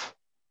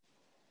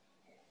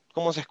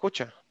 ¿cómo se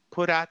escucha?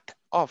 Put at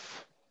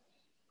off.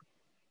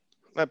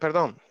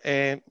 Perdón,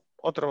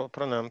 otro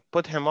pronombre.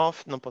 Put him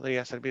off no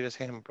podría servir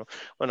ese ejemplo.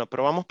 Bueno,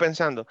 pero vamos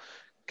pensando,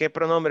 ¿qué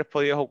pronombres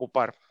podrías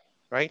ocupar?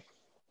 Right?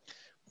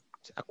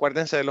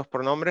 Acuérdense de los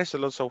pronombres, de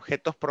los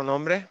objetos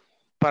pronombres.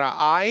 Para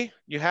I,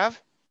 you have?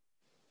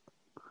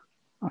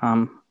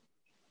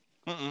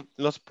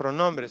 Los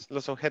pronombres,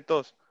 los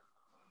objetos.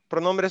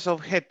 Pronombres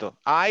objeto.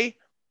 I.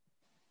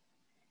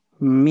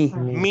 Me.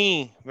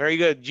 Me. Very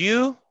good.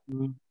 You.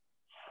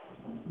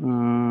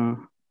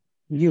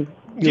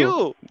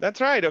 You.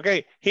 That's right.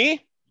 Okay.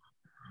 He.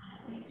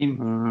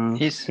 Him.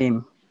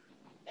 Him.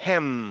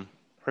 Him.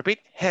 Repeat.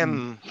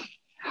 Him.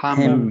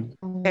 Him.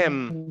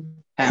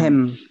 Him.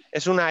 Him.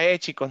 Es una E,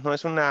 chicos, no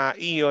es una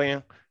I.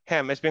 Oigan.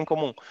 Him. Es bien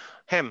común.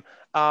 Him.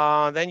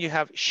 Then you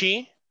have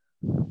she.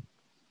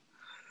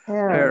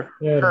 Her.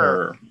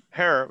 Her.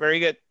 Her. Very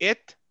good.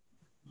 It.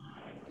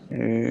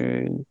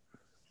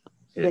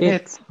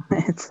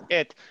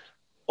 It.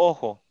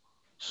 Ojo.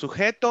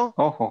 Sujeto.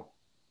 Ojo.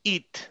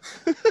 It.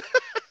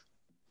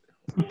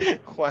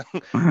 Juan.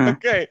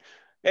 Okay.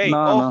 Hey,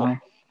 ojo.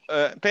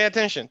 No. Pay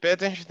attention. Pay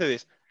attention to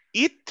this.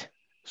 It,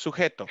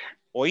 sujeto.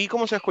 Oí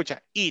cómo se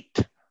escucha.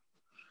 It.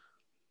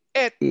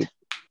 It.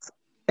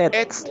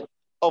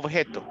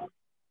 Objeto.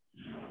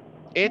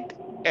 It.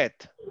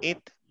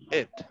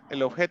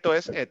 El objeto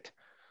es it.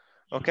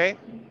 Okay?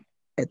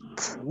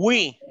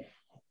 We.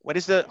 What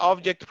is the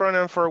object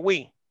pronoun for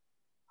we?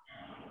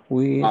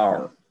 We.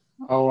 Our.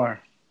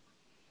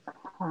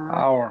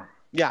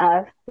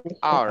 Yeah.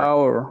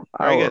 Our.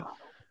 Very good.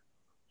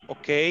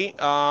 Okay.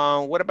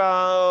 What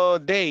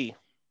about they?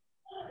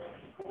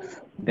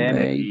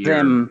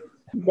 Them.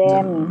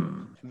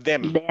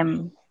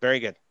 Very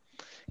good.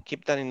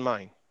 Keep that in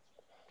mind.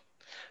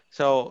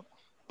 So,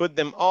 put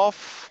them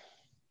off.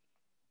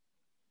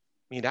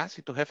 Mira,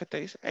 si tu jefe te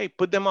dice, hey,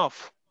 put them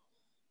off.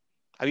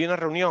 Había una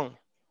reunión.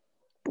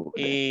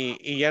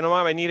 y ya no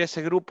va a venir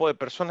ese grupo de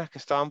personas que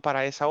estaban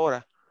para esa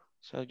hora.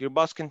 So your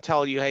boss can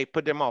tell you, hey,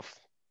 put them off.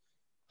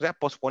 O sea,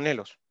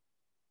 posponelos.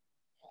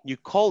 You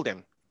call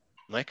them.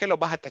 No es que los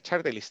vas a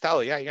tachar del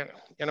listado, ya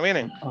no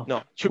vienen.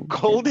 No, you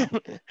call them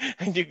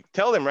and you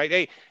tell them, right,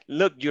 hey,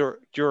 look,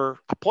 your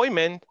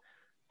appointment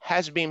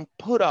has been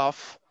put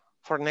off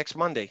for next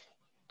Monday.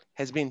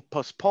 Has been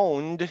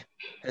postponed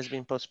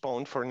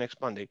for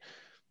next Monday.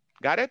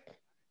 Got it?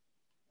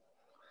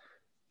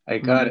 I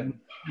got it.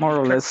 More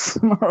or less.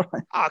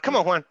 Ah, come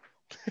on, Juan.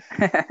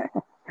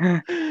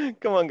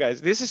 Come on,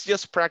 guys. This is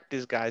just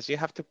practice, guys. You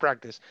have to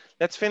practice.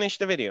 Let's finish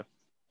the video.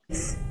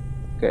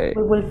 Okay.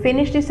 We will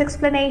finish this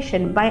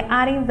explanation by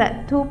adding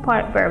that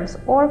two-part verbs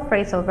or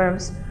phrasal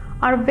verbs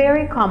are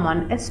very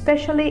common,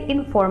 especially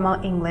in formal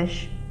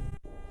English.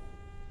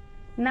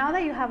 Now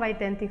that you have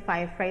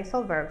identified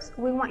phrasal verbs,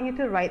 we want you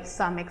to write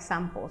some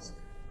examples.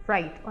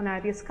 Write on our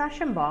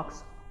discussion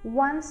box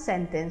one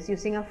sentence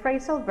using a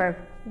phrasal verb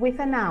with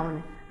a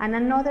noun and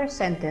another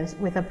sentence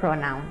with a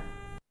pronoun.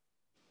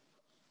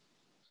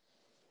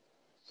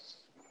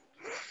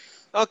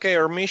 Okay,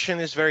 our mission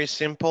is very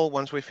simple.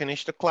 Once we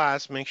finish the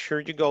class, make sure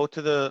you go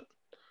to the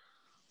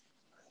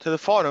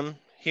forum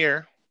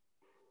here.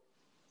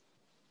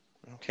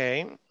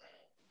 Okay.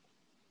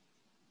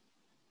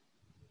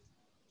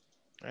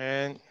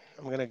 And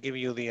I'm gonna give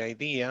you the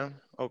idea.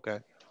 Okay,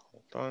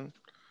 hold on.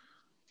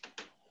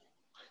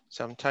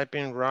 So I'm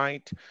typing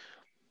right.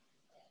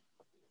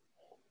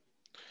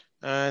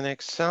 An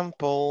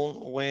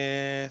example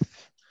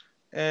with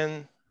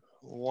and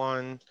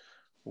one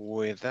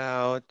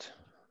without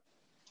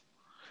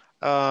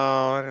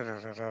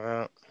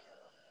a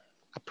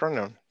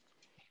pronoun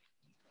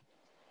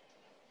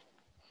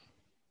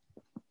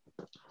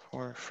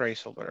or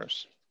phrasal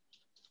verbs.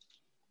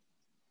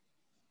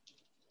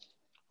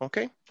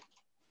 Okay.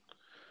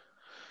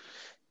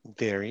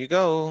 There you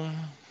go.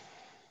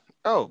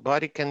 Oh,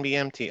 body can be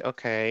empty.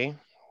 Okay,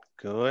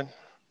 good.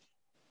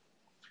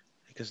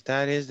 Because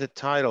that is the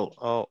title.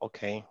 Oh,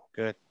 okay,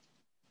 good.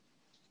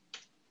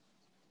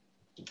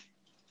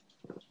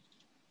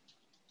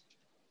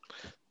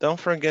 Don't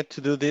forget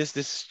to do this.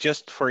 This is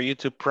just for you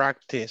to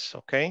practice,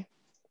 okay?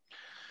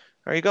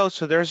 There you go.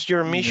 So there's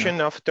your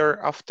mission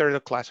after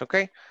the class,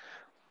 okay?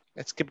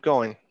 Let's keep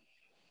going.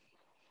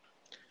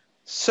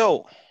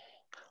 So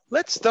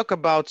let's talk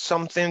about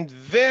something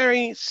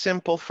very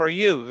simple for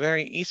you,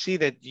 very easy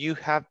that you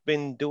have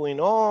been doing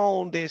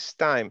all this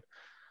time.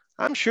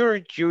 I'm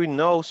sure you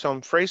know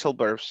some phrasal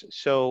verbs.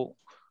 So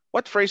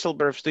what phrasal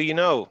verbs do you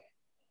know?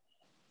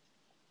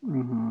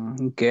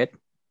 Get.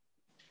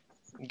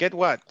 Get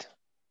what?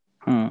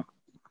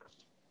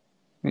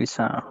 It's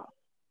a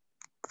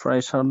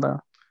phrasal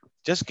verb.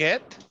 Just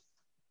get?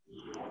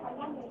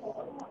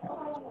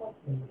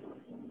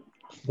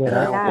 Get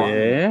out, Juan.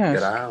 Yes.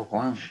 Get out,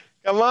 Juan.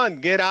 Come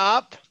on, get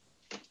up.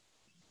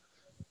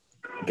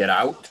 Get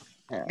out.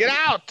 Get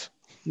out.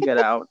 Get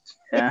out.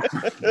 Yeah.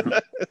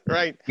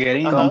 Right. Get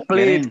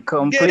in.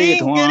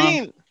 Complete.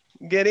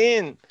 Get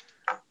in.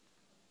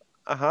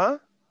 Uh-huh.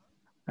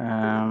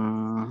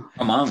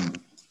 Come on.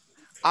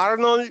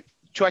 Arnold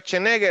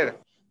Schwarzenegger.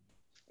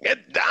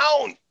 Get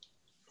down.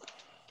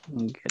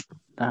 Get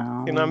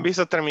down. Si no han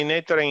visto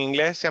Terminator en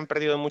inglés, se han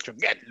perdido mucho.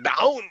 Get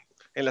down.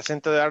 El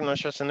acento de Arnold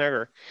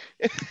Schwarzenegger.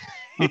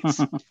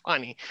 It's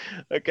funny.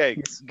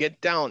 Okay, get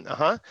down.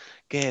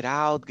 Get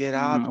out, get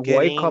up, get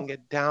wake in, up.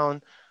 get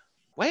down.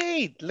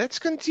 Wait, let's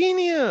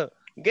continue.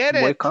 Get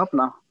it. Wake up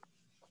now.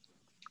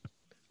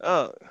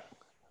 Oh,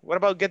 what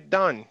about get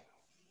done?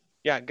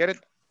 Yeah, get it.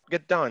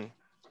 Get done.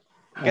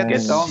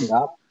 Get on.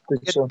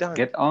 Get done.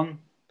 Get on.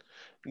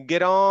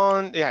 Get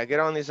on. Yeah, get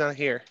on is not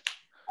here.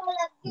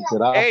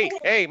 Get up.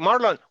 Hey,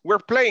 Marlon, we're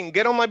playing.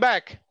 Get on my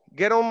back.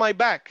 Get on my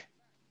back.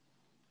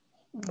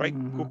 Right?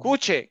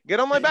 Cucuche, get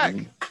on my back.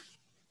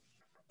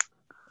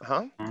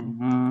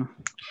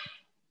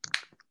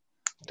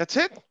 That's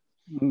it?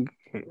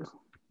 Okay.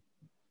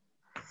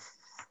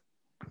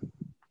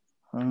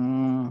 I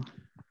don't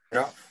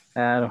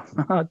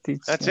know.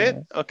 That's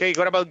it? Okay,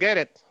 what about get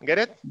it? Get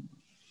it?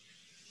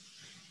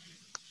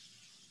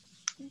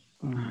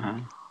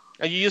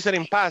 You use it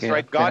in past,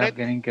 right? Got it?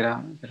 Get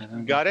out.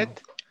 Got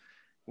it?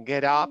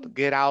 Get up,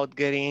 get out,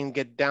 get in,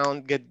 get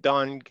down, get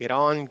done, get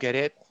on, get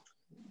it.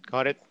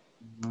 Got it?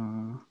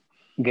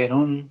 Get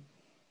on.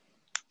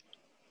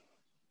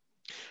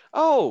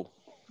 Oh,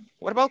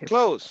 what about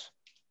close?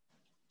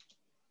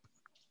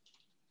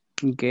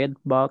 Get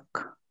back.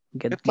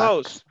 Get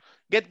close.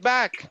 Get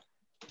back.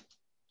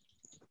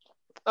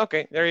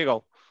 Okay, there you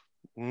go.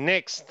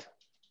 Next.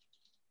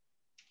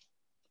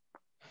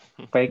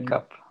 Wake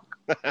up.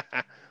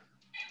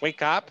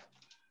 Wake up.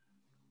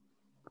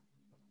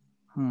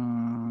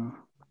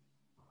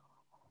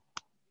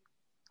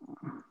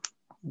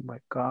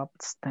 Wake up,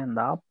 stand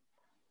up.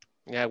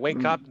 Yeah,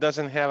 wake up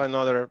doesn't have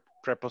another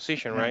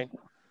preposition, right?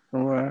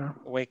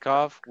 Wake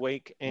up,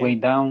 wake in. Way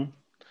down.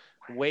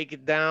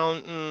 Wake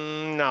down,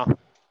 no.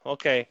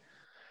 Okay.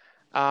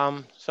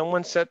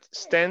 Someone said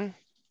stand.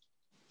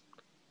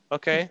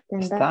 Okay.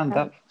 Stand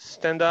up.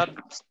 Stand up.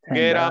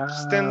 Get up.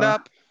 Stand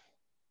up.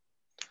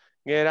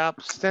 Get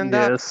up. Stand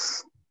up.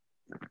 Yes.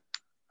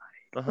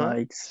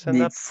 Like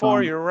stand up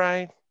for your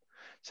right.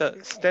 So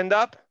stand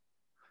up.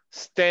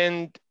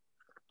 Stand.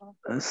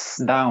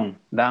 Down.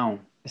 Down.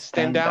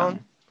 Stand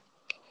down.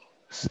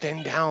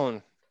 Stand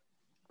down.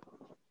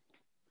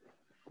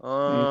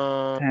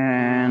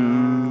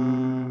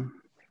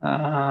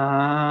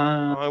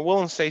 I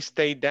won't say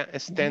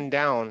stand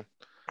down.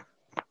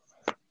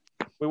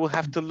 We will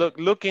have to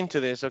look into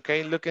this,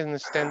 okay? Look in the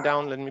stand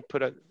down. Let me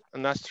put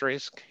an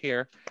asterisk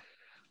here.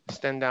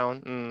 Stand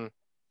down.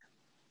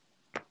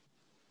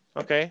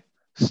 Okay.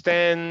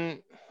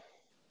 Stand.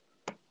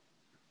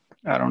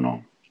 I don't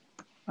know.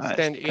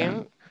 Stand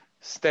in.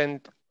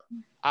 Stand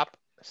up.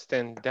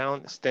 Stand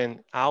down.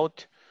 Stand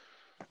out.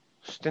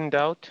 Stand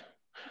out.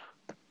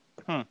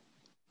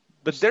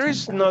 But there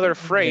is another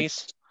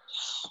phrase.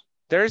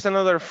 There is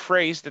another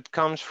phrase that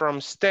comes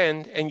from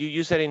stand and you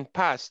use it in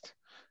past.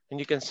 And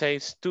you can say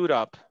stood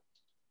up.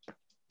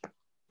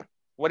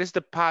 What is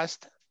the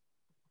past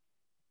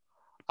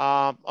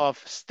of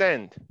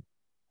stand?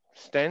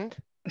 Stand?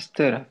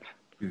 Stood up.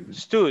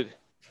 Stood.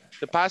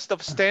 The past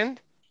of stand?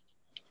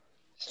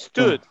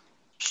 Stood.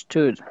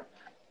 Stood.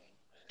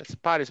 That's a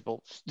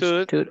participle.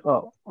 Stood. Stood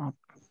up.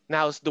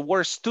 Now the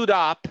word stood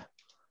up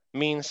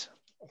means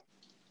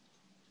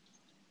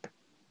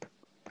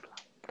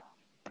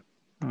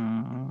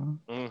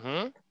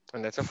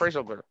and that's a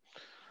phrasal verb.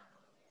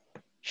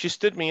 She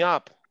stood me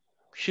up.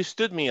 She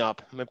stood me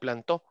up. Me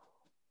plantó.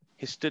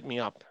 He stood me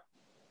up.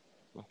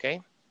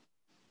 Okay.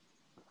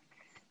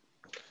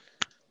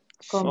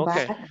 Come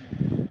back.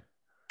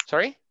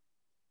 Sorry?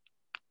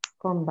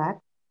 Come back.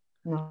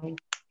 No.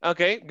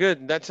 Okay,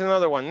 good. That's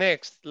another one.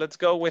 Next, let's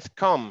go with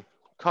come.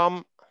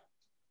 Come.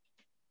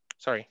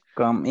 Sorry.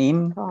 Come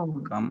in.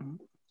 Come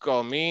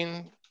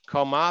in.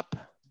 Come up.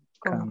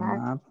 Come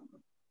back.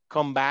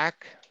 Come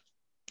back.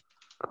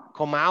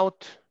 Come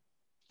out.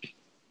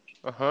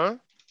 Come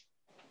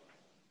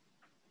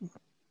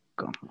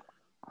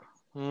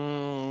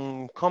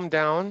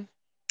down.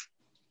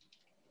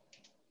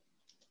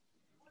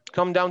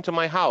 Come down to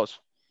my house.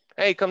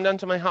 Hey, come down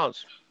to my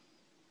house.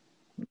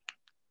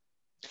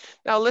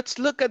 Now let's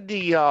look at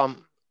the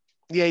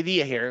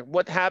idea here.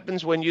 What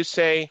happens when you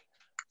say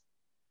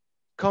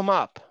come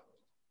up?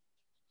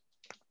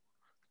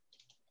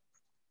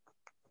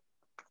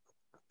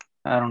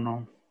 I don't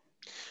know.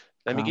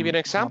 Let me give you an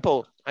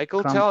example. I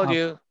could tell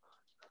you,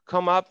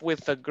 come up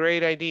with a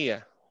great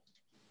idea.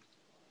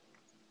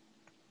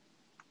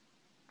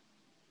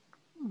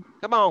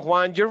 Come on,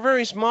 Juan, you're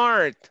very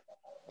smart.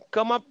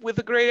 Come up with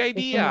a great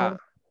idea.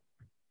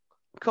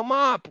 Come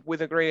up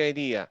with a great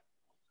idea.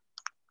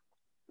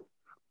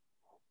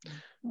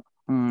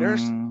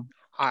 There's,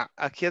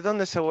 aquí es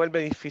donde se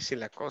vuelve difícil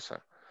la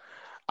cosa.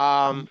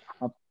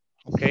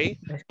 Ok,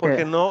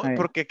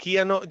 porque aquí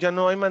ya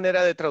no hay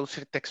manera de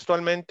traducir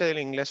textualmente del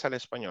inglés al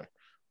español.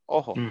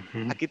 Ojo,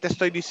 aquí te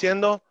estoy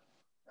diciendo,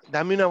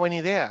 dame una buena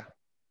idea.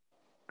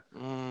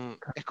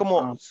 Es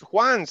como,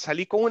 Juan,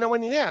 salí con una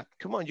buena idea.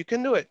 Come on, you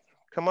can do it.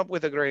 Come up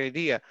with a great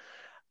idea.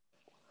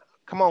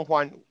 Come on,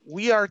 Juan.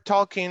 We are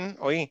talking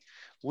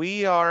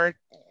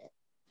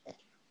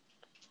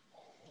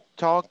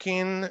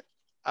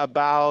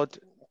about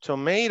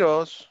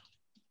tomatoes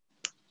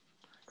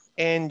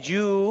and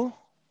you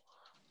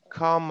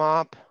come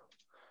up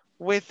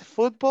with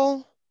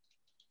football.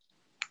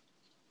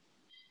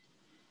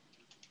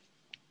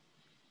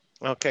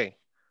 Okay.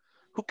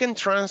 Who can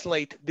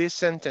translate this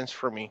sentence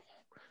for me?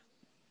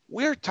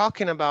 We're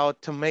talking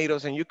about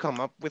tomatoes and you come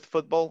up with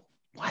football.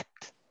 What?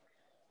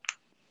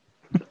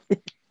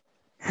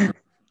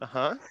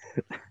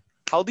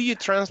 How do you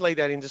translate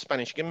that into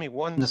Spanish? Give me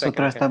one second.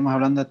 Nosotros estamos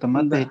hablando de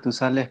tomates y tú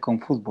sales con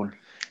fútbol.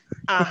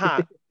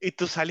 Y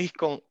tú salís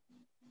con,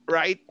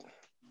 right?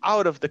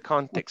 Out of the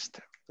context.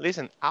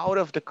 Listen, out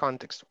of the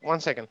context. 1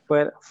 second.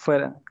 Fuera.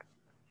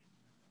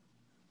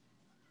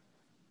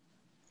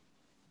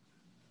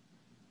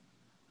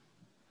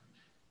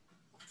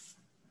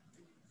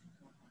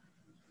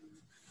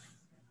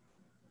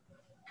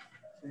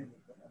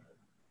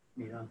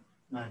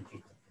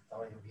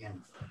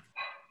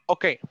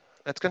 Okay,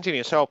 let's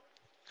continue. So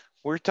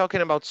we're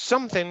talking about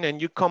something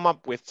and you come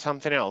up with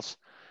something else.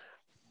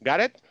 Got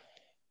it?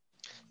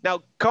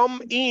 Now,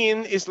 come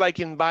in is like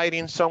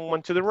inviting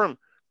someone to the room.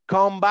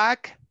 Come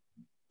back,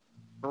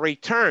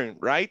 return,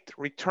 right?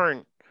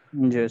 Return.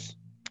 Yes.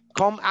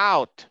 Come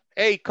out.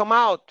 Hey, come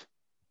out.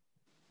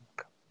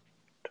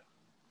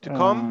 To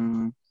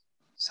come?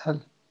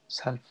 Sal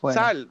fuera.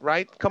 Sal,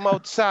 right? Come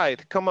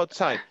outside, come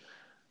outside.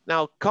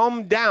 Now,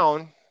 come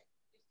down.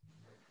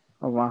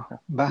 Abajo.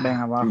 Ven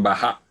abajo.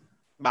 Baja.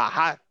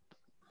 Bajar.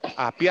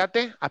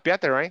 Apiate,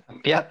 right?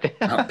 Apiate.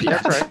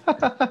 That's right.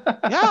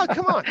 Yeah,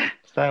 come on.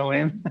 Está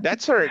bueno.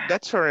 That's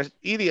our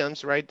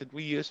idioms, right, that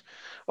we use.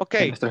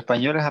 Okay. En nuestro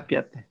español es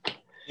apiate.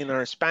 In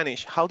our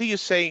Spanish, how do you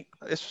say,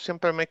 eso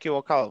siempre me he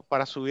equivocado,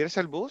 para subirse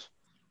al bus?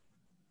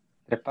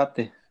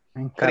 Trepate.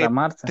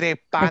 Encaramarse.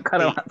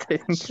 Trepate.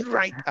 That's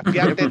right.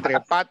 Apiate,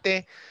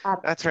 trepate.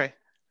 That's right.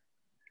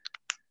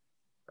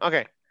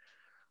 Okay.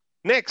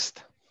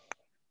 Next.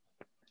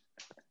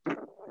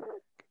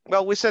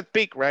 Well, we said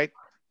pick, right?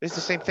 It's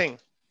the same thing.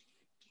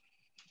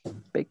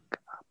 Pick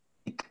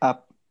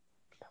up.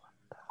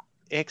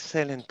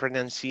 Excellent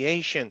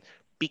pronunciation.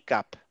 Pick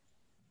up.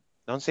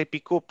 Don't say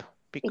pick up.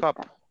 Pick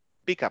up.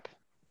 Pick up.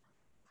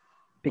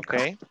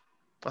 Okay.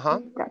 Uh-huh.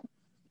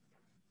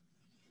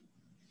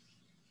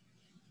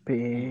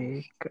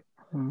 Pick.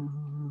 I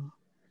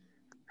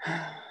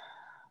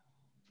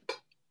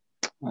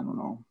don't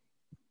know.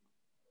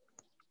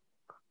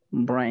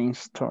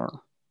 Brainstorm.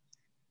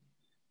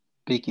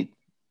 Pick it.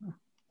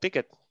 Pick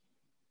it.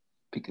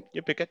 Pick it.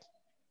 You pick it.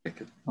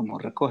 Pick it.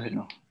 Vamos,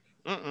 recógelo.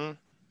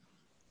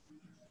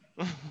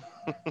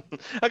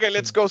 Okay,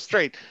 let's go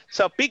straight.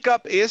 So pick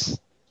up is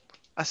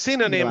a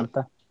synonym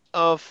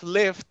of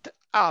lift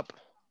up.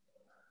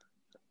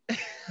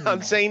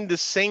 I'm saying the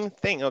same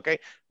thing, okay?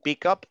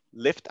 Pick up,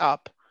 lift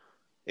up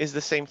is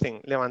the same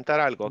thing. Levantar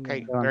algo,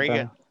 okay? Very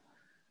good.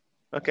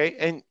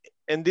 Okay,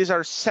 and these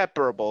are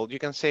separable. You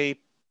can say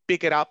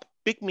pick it up,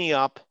 pick me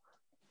up,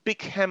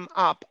 pick him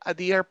up at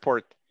the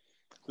airport,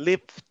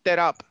 lift it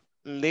up,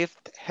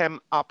 lift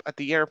him up at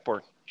the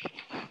airport,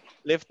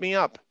 lift me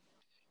up.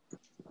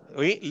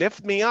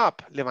 Lift me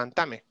up,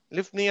 levántame,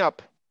 lift me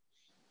up.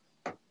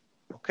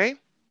 Okay.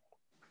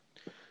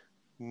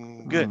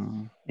 Good.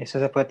 Eso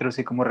se puede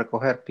traducir como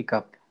recoger, pick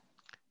up.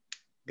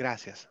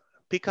 Gracias.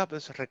 Pick up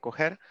es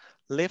recoger,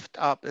 lift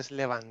up es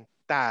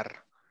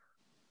levantar.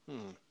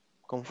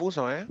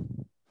 Confuso, ¿eh?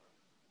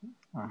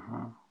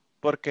 Ajá.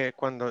 Porque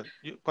cuando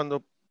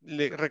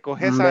le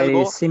recoges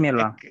algo,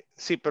 similar.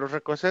 Sí, pero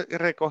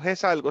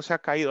recoges algo, se ha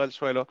caído al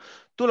suelo,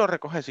 tú lo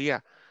recoges y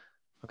ya.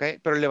 ¿Ok?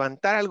 Pero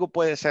levantar algo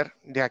puede ser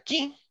de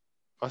aquí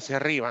hacia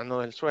arriba,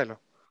 no del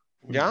suelo.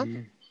 ¿Ya?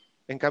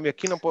 En cambio,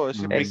 aquí no puedo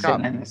decir pick up.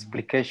 Excellent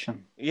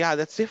explication. Yeah,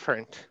 that's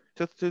different.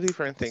 Two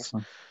different things.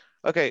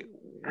 Okay,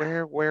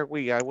 where were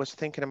we? I was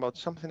thinking about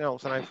something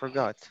else and I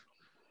forgot.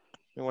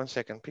 In 1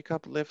 second. Pick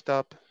up, lift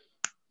up.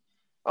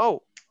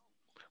 Oh,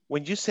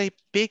 when you say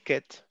pick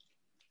it,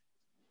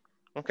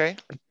 okay.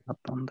 Pick up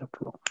on the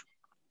floor.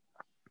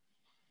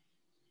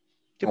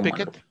 You pick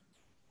it.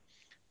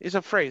 It's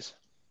a phrase.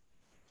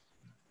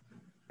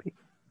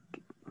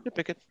 You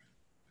pick it.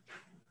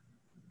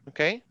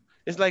 Okay.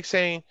 It's like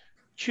saying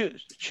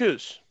choose.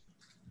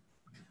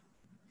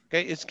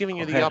 Okay. It's giving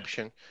you the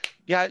option.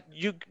 Yeah,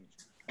 you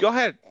go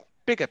ahead,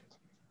 pick it.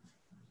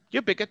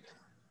 You pick it.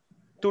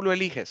 Tú lo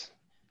eliges.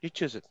 You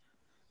choose it.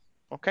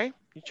 Okay.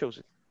 You chose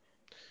it.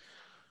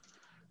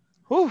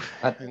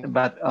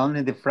 But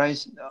only the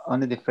phrase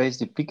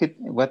you pick it,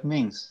 what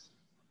means?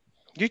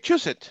 You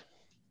choose it.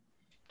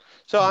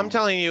 So I'm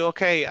telling you,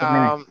 okay,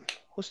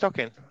 who's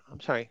talking? I'm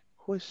sorry.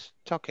 Who is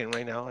talking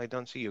right now? I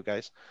don't see you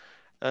guys.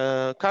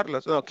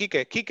 Carlos, no,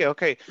 Kike,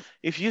 okay.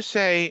 If you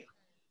say,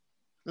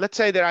 let's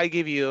say that I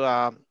give you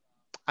a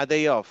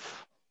day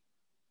off.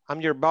 I'm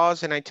your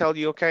boss and I tell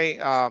you, okay,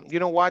 you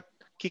know what,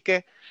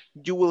 Kike,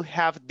 you will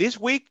have this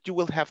week, you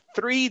will have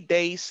 3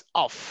 days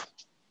off.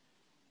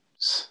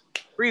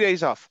 3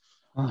 days off.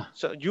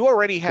 So you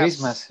already have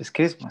Christmas. It's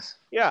Christmas.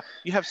 Yeah,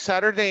 you have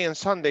Saturday and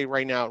Sunday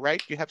right now,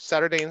 right? You have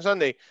Saturday and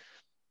Sunday.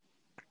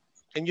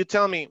 And you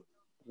tell me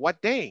what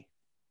day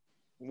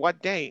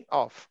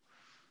off.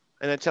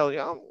 And I tell you,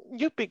 oh,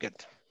 you pick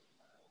it.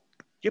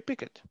 You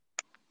pick it.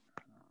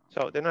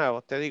 So, de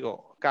nuevo, te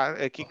digo,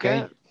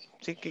 Kike,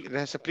 sí,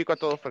 les explico a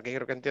todos porque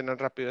quiero que entiendan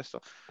rápido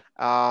esto.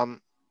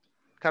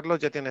 Carlos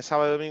ya tiene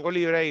sábado y domingo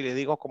libre y le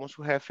digo como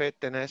su jefe,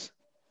 tenés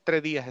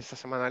 3 días esta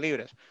semana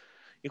libres.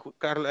 Y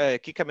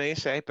Kike me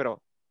dice, hey,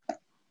 pero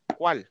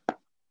 ¿cuál?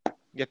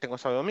 Ya tengo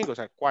sábado y domingo, o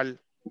sea,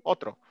 ¿cuál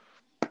otro?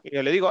 Y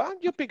yo le digo,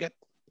 you pick it.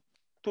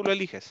 Tú lo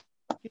eliges.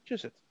 You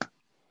choose it.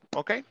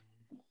 Okay?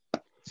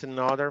 It's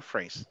another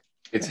phrase.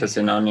 It's a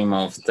synonym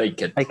of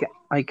take it.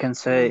 I can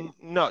say...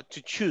 No,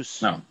 to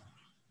choose. No.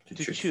 To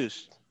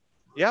choose.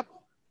 Yep.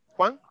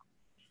 Juan?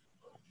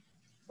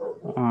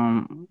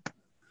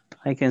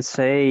 I can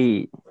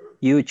say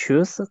you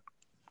choose.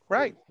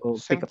 Right.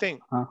 Same thing.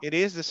 It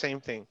is the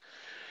same thing.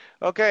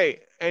 Okay.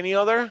 Any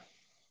other?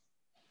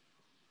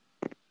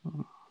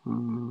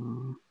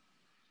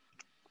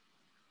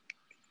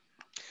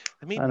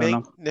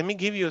 Let me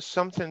give you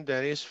something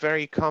that is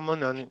very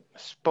common on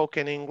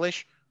spoken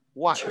English.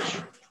 Watch.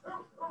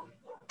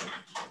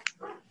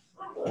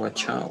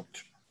 Watch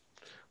out.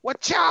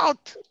 Watch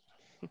out.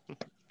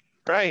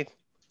 Right.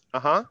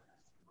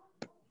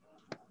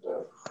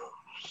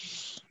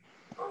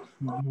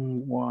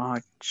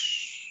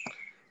 Watch.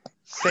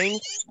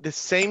 The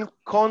same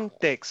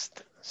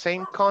context.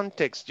 Same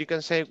context. You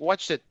can say,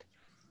 watch it.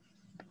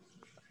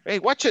 Hey,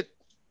 watch it.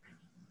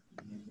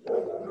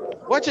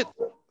 Watch it.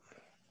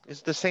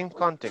 It's the same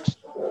context.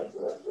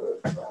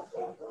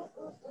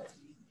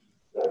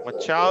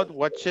 Watch out,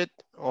 watch it.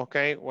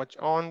 Okay, watch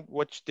on,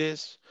 watch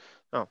this.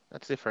 No,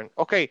 that's different.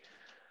 Okay.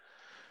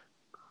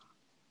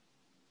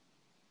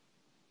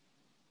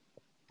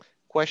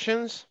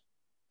 Questions?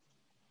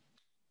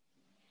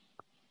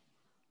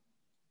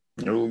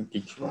 No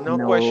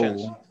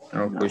questions.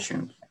 No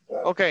questions.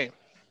 Okay.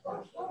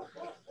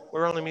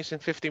 We're only missing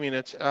 50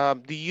 minutes.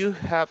 Do you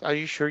have, are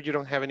you sure you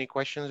don't have any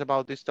questions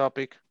about this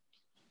topic?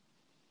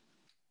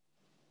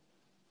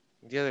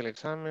 Día del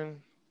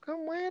examen.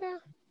 ¿Cómo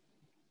era?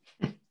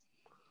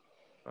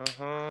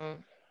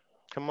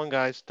 Come on,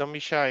 guys, don't be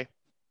shy.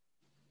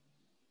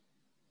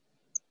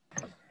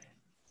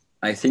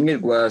 I think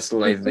it was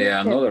like the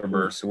another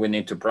verse. We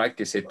need to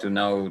practice it to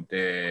know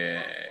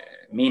the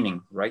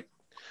meaning, right?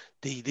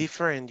 The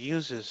different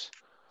uses.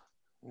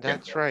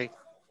 That's right.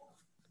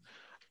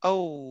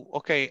 Oh,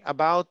 okay.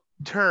 About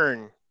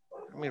turn.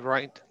 Let me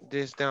write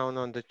this down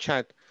on the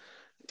chat.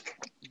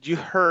 You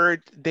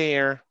heard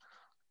there,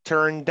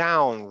 turn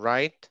down,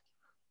 right?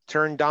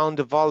 Turn down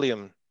the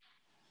volume.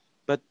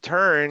 But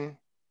turn,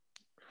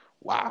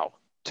 wow,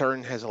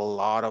 turn has a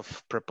lot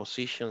of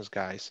prepositions,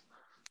 guys.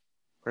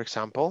 For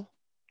example,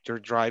 you're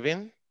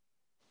driving.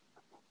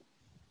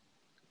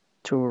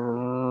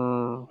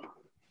 Turn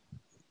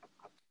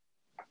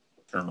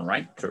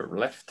right, turn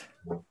left.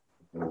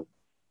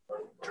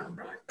 Turn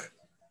back.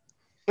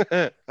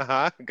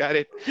 Got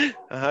it.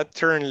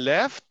 Turn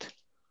left,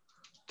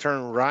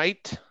 turn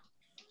right,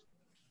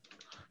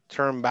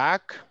 turn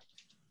back,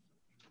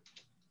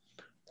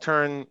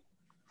 turn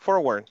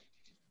forward.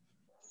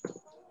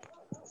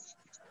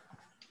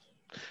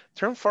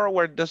 Turn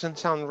forward doesn't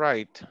sound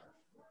right,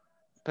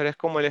 pero es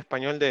como el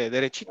español de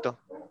derechito,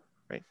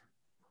 right?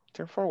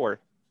 Turn forward.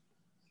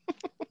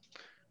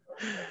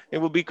 It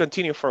will be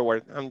continue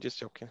forward. I'm just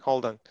joking.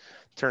 Hold on.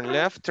 Turn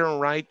left, turn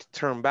right,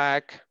 turn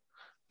back,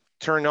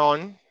 turn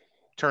on,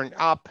 turn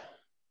up,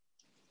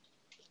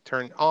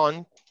 turn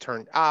on,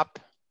 turn up,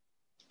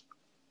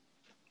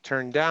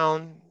 turn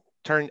down,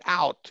 turn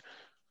out.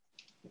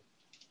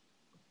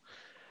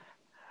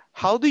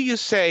 How do you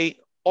say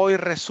hoy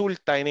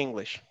resulta in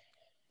English?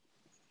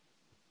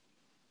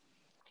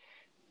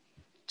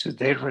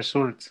 Today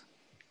results.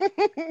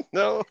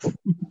 No.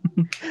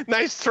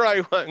 Nice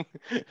try, Juan.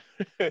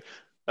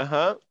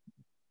 How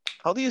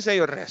do you say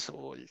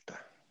resulta?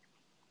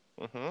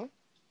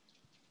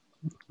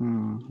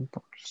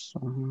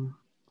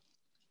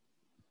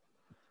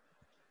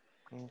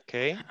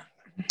 Okay.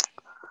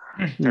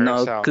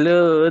 No out.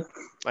 clothes.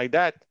 Like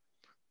that.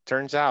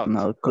 Turns out.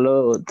 No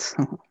clothes.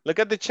 Look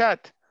at the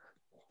chat.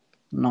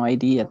 No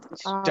idea.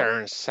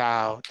 Turns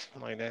out.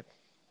 Like that.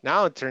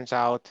 Now it turns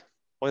out.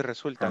 Hoy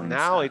resulta.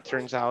 Now it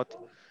turns out.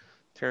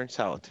 Turns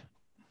out.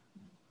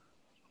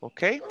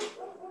 Okay.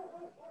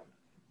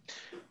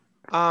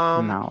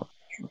 No.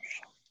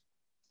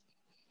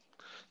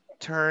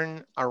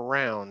 Turn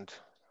around.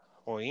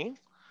 Hoy.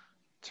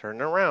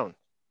 Turn around.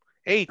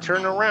 Hey,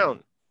 turn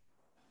around.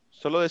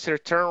 Solo decir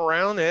turn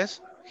around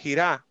es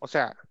girar. O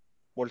sea,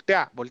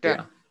 voltea, voltea.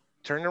 Yeah.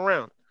 Turn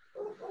around.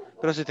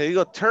 Pero si te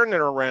digo turn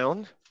it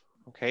around,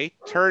 okay,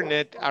 turn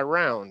it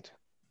around.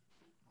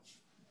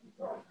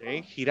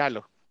 Okay,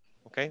 gíralo.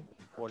 Okay,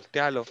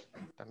 voltealo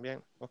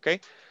también. Okay.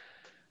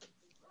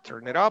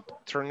 Turn it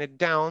up, turn it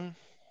down.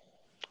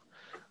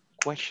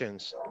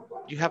 Questions.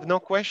 You have no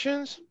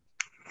questions?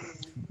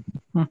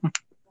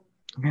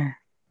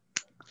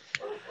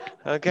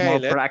 Okay,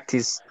 More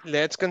practice.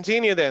 Let's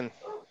continue then.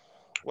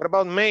 What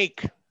about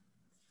make?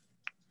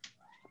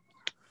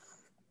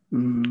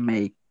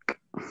 Make.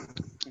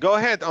 Go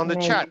ahead on the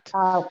chat.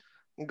 Up.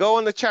 Go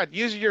on the chat.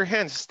 Use your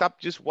hands. Stop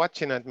just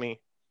watching at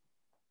me.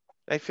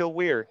 I feel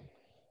weird.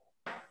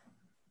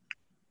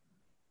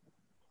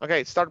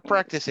 Okay, start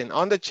practicing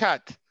on the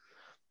chat.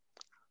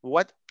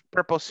 What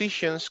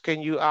prepositions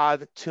can you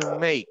add to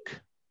make?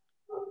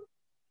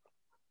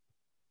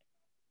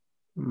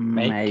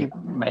 Make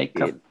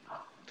up.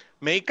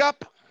 Make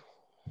up?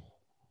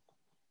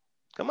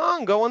 Come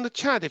on, go on the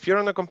chat. If you're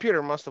on the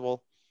computer, most of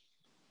all.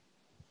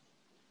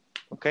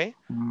 Okay.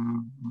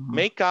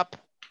 Make up.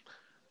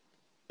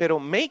 Pero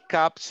make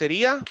up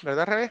sería,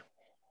 ¿verdad, Rebe?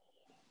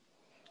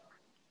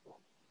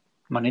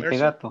 Manita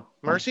gato.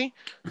 Mercy?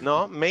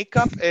 No, make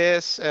up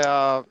es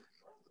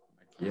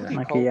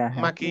maquillaje.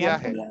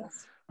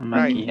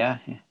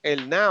 Maquillaje.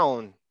 El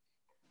noun.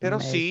 Pero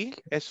sí,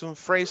 es un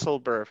phrasal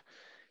verb.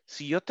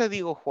 Si yo te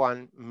digo,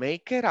 Juan,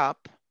 make it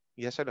up,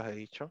 ya se los he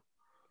dicho,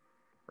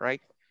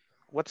 right?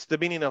 What's the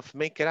meaning of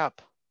make it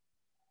up?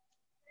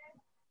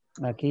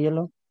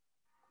 Maquíllalo.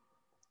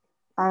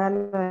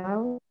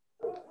 Hágalo.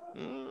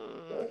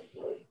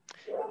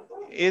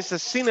 It's a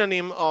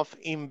synonym of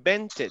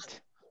invented.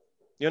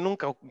 Yo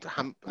nunca,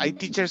 hay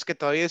teachers que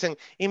todavía dicen,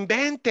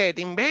 invented,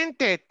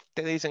 invented.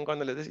 Te dicen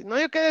cuando les dicen, no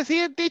hay que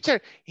decir,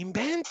 teacher,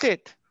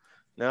 invented.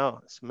 No,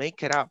 it's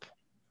make it up.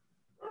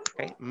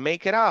 Okay,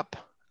 make it up,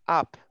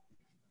 up.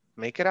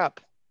 Make it up.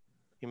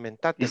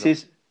 Inventátelo.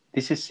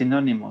 This is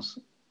synonymous.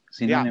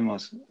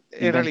 Synonymous.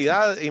 Yeah. En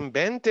realidad,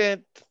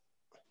 invented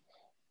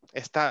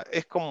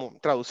es como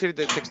traducir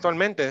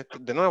textualmente,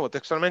 de nuevo,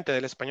 textualmente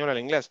del español al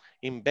inglés.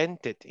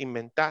 Invented,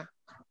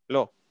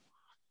 inventalo.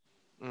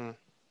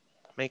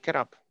 Make it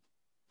up.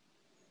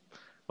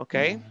 Ok.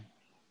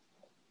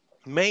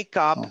 Make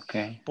up.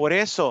 Okay. Por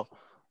eso,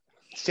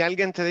 si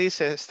alguien te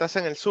dice, estás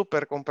en el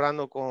súper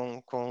comprando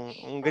con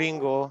un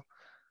gringo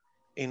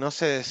y no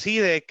se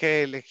decide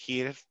qué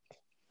elegir,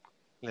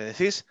 le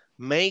decís,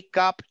 Make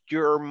up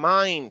your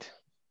mind.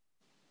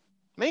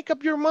 Make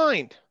up your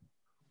mind.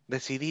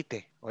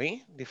 Decidite,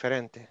 ¿oí?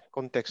 Diferente,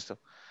 contexto.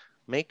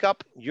 Make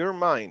up your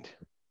mind.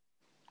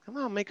 Come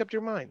on, make up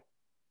your mind.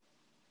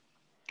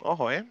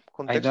 Ojo,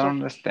 contexto. I don't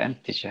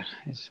understand, teacher.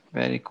 It's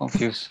very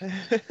confused.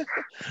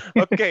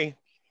 Ok.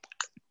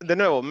 De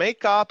nuevo,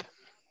 make up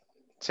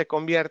se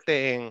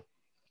convierte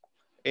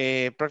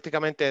en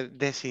prácticamente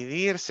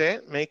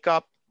decidirse. Make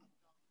up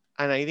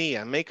an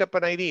idea. Make up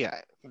an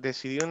idea.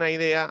 Decidir una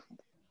idea.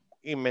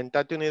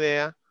 Inventate una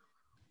idea.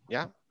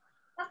 ¿Ya?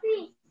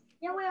 Papi,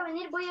 ya voy a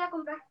venir, voy a ir a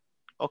comprar.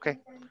 Ok.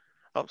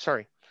 Oh,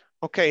 sorry.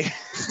 Ok.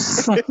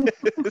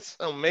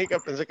 So, make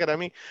up, pensé que era a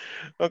mí.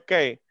 Ok.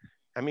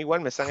 A mí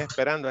igual me están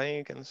esperando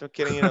ahí, que no se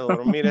quieren ir a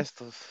dormir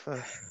estos.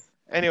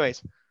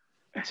 Anyways.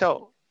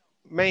 So,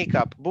 make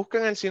up.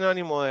 Busquen el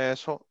sinónimo de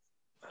eso.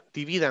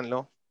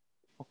 Divídanlo.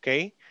 Ok.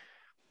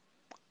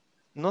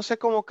 No sé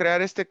cómo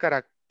crear este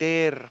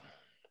carácter.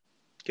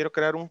 Quiero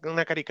crear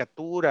una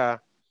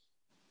caricatura.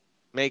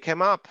 Make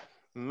him up.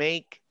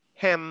 Make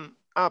him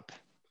up.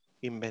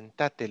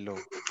 Inventatelo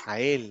a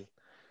él.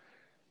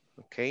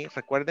 Ok.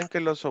 Recuerden que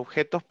los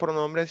objetos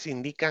pronombres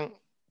indican,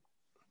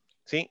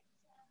 ¿sí?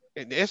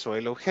 Eso,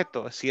 el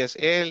objeto. Si es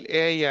él,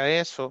 ella,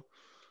 eso.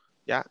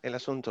 Ya, el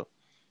asunto.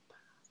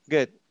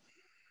 Good.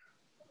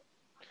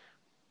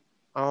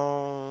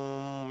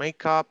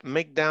 Make up,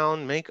 make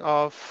down, make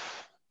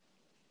off.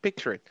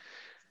 Picture it.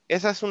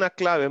 Esa es una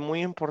clave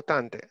muy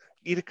importante.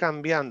 Ir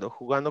cambiando,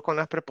 jugando con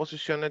las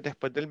preposiciones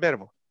después del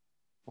verbo.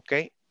 ¿Ok?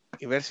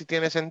 Y ver si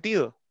tiene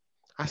sentido.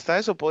 Hasta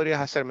eso podrías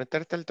hacer.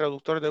 Meterte al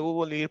traductor de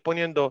Google y ir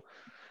poniendo,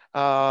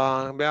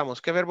 veamos,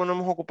 ¿qué verbo no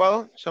hemos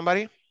ocupado?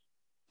 Somebody?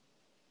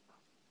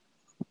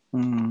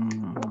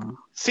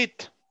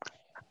 Sit.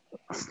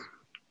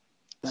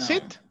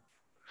 Sit.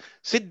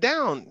 Sit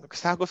down. Lo que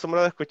estás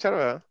acostumbrado a escuchar,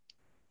 ¿verdad?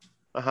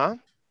 Ajá.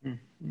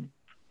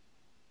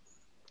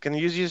 Can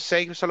you just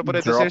say, solo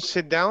puedes decir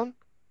sit down?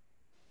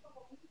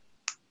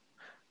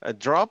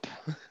 Drop.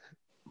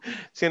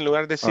 Si en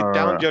lugar de sit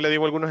down, yo le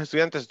digo a algunos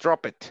estudiantes,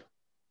 drop it.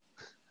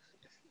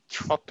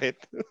 Drop it.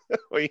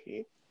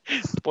 Oye,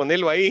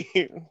 ponelo ahí,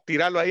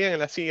 tiralo ahí en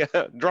la silla.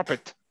 Drop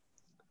it.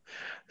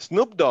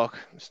 Snoop Dogg.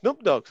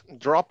 Snoop Dogg.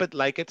 Drop it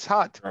like it's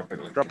hot.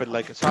 Drop it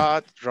like it's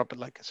hot. Drop it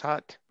like it's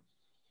hot.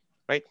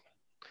 Right?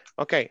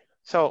 Okay.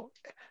 So,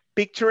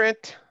 picture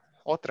it.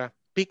 Otra.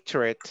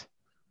 Picture it.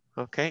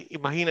 Okay.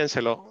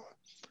 Imagínenselo.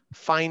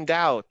 Find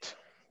out.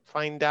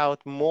 Find out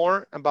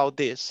more about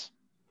this.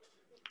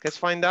 Let's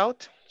find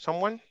out.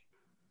 Someone?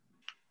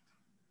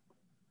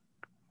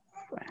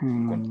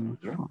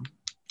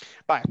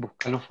 Vale.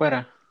 Búscalo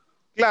fuera.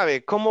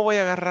 Clave, ¿cómo voy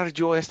a agarrar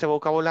yo este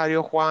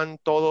vocabulario, Juan?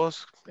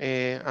 Todos,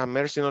 a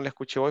Mercy no le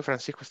escuché hoy,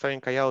 Francisco está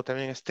bien callado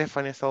también,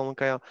 Stephanie ha estado muy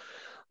callado.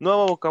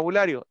 Nuevo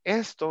vocabulario.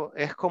 Esto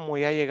es como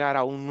ya llegar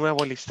a un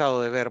nuevo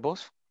listado de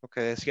verbos, lo que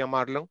decía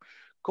Marlon.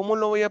 ¿Cómo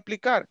lo voy a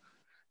aplicar?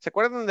 ¿Se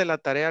acuerdan de la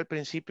tarea al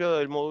principio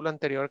del módulo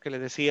anterior que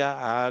les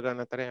decía, hagan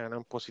la tarea,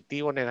 ¿no?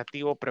 Positivo,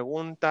 negativo,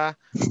 pregunta?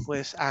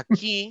 Pues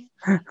aquí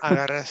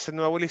agarré este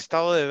nuevo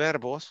listado de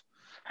verbos,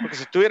 porque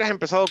si tú hubieras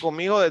empezado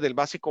conmigo desde el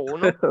básico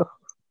 1,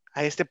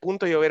 a este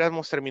punto ya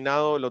hubiéramos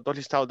terminado los dos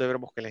listados de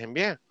verbos que les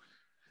envié.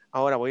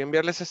 Ahora voy a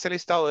enviarles este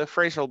listado de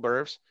phrasal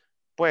verbs,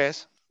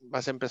 pues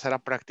vas a empezar a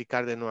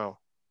practicar de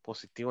nuevo.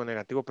 Positivo,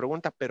 negativo,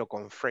 pregunta, pero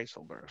con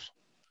phrasal verbs.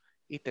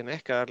 Y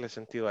tenés que darle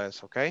sentido a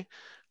eso, ¿ok?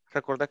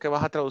 Recuerda que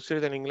vas a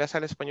traducir del inglés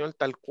al español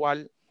tal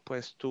cual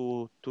pues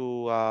tu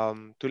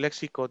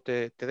léxico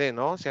te dé,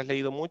 ¿no? Si has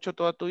leído mucho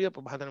toda tu vida,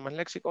 pues vas a tener más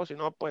léxico, si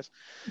no, pues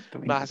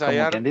vas a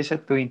hallar... Como quien dice,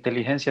 tu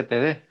inteligencia te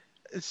dé.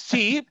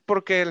 Sí,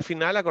 porque al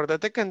final,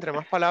 acuérdate que entre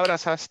más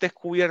palabras has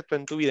descubierto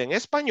en tu vida en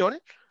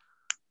español,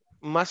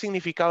 más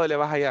significado le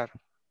vas a hallar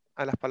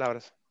a las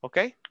palabras, ¿ok?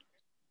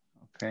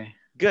 Ok.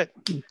 Good.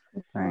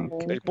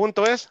 El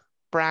punto es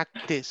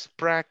practice,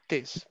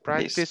 practice.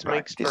 Practice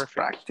makes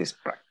perfect.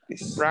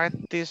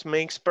 Practice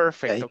makes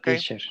perfect, ¿ok?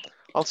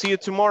 I'll see you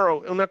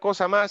tomorrow. Una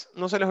cosa más,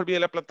 no se les olvide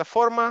la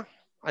plataforma.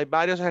 Hay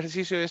varios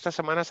ejercicios y esta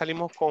semana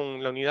salimos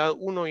con la unidad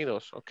 1 y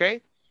 2, ¿ok?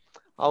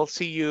 I'll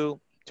see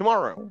you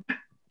tomorrow.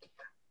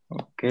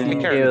 Okay. Take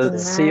care.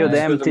 See you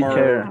then,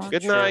 teacher.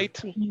 Good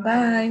night.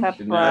 Bye.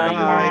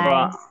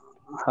 Bye.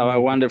 Have a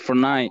wonderful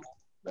night.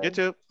 You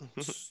too.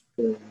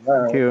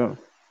 Thank you.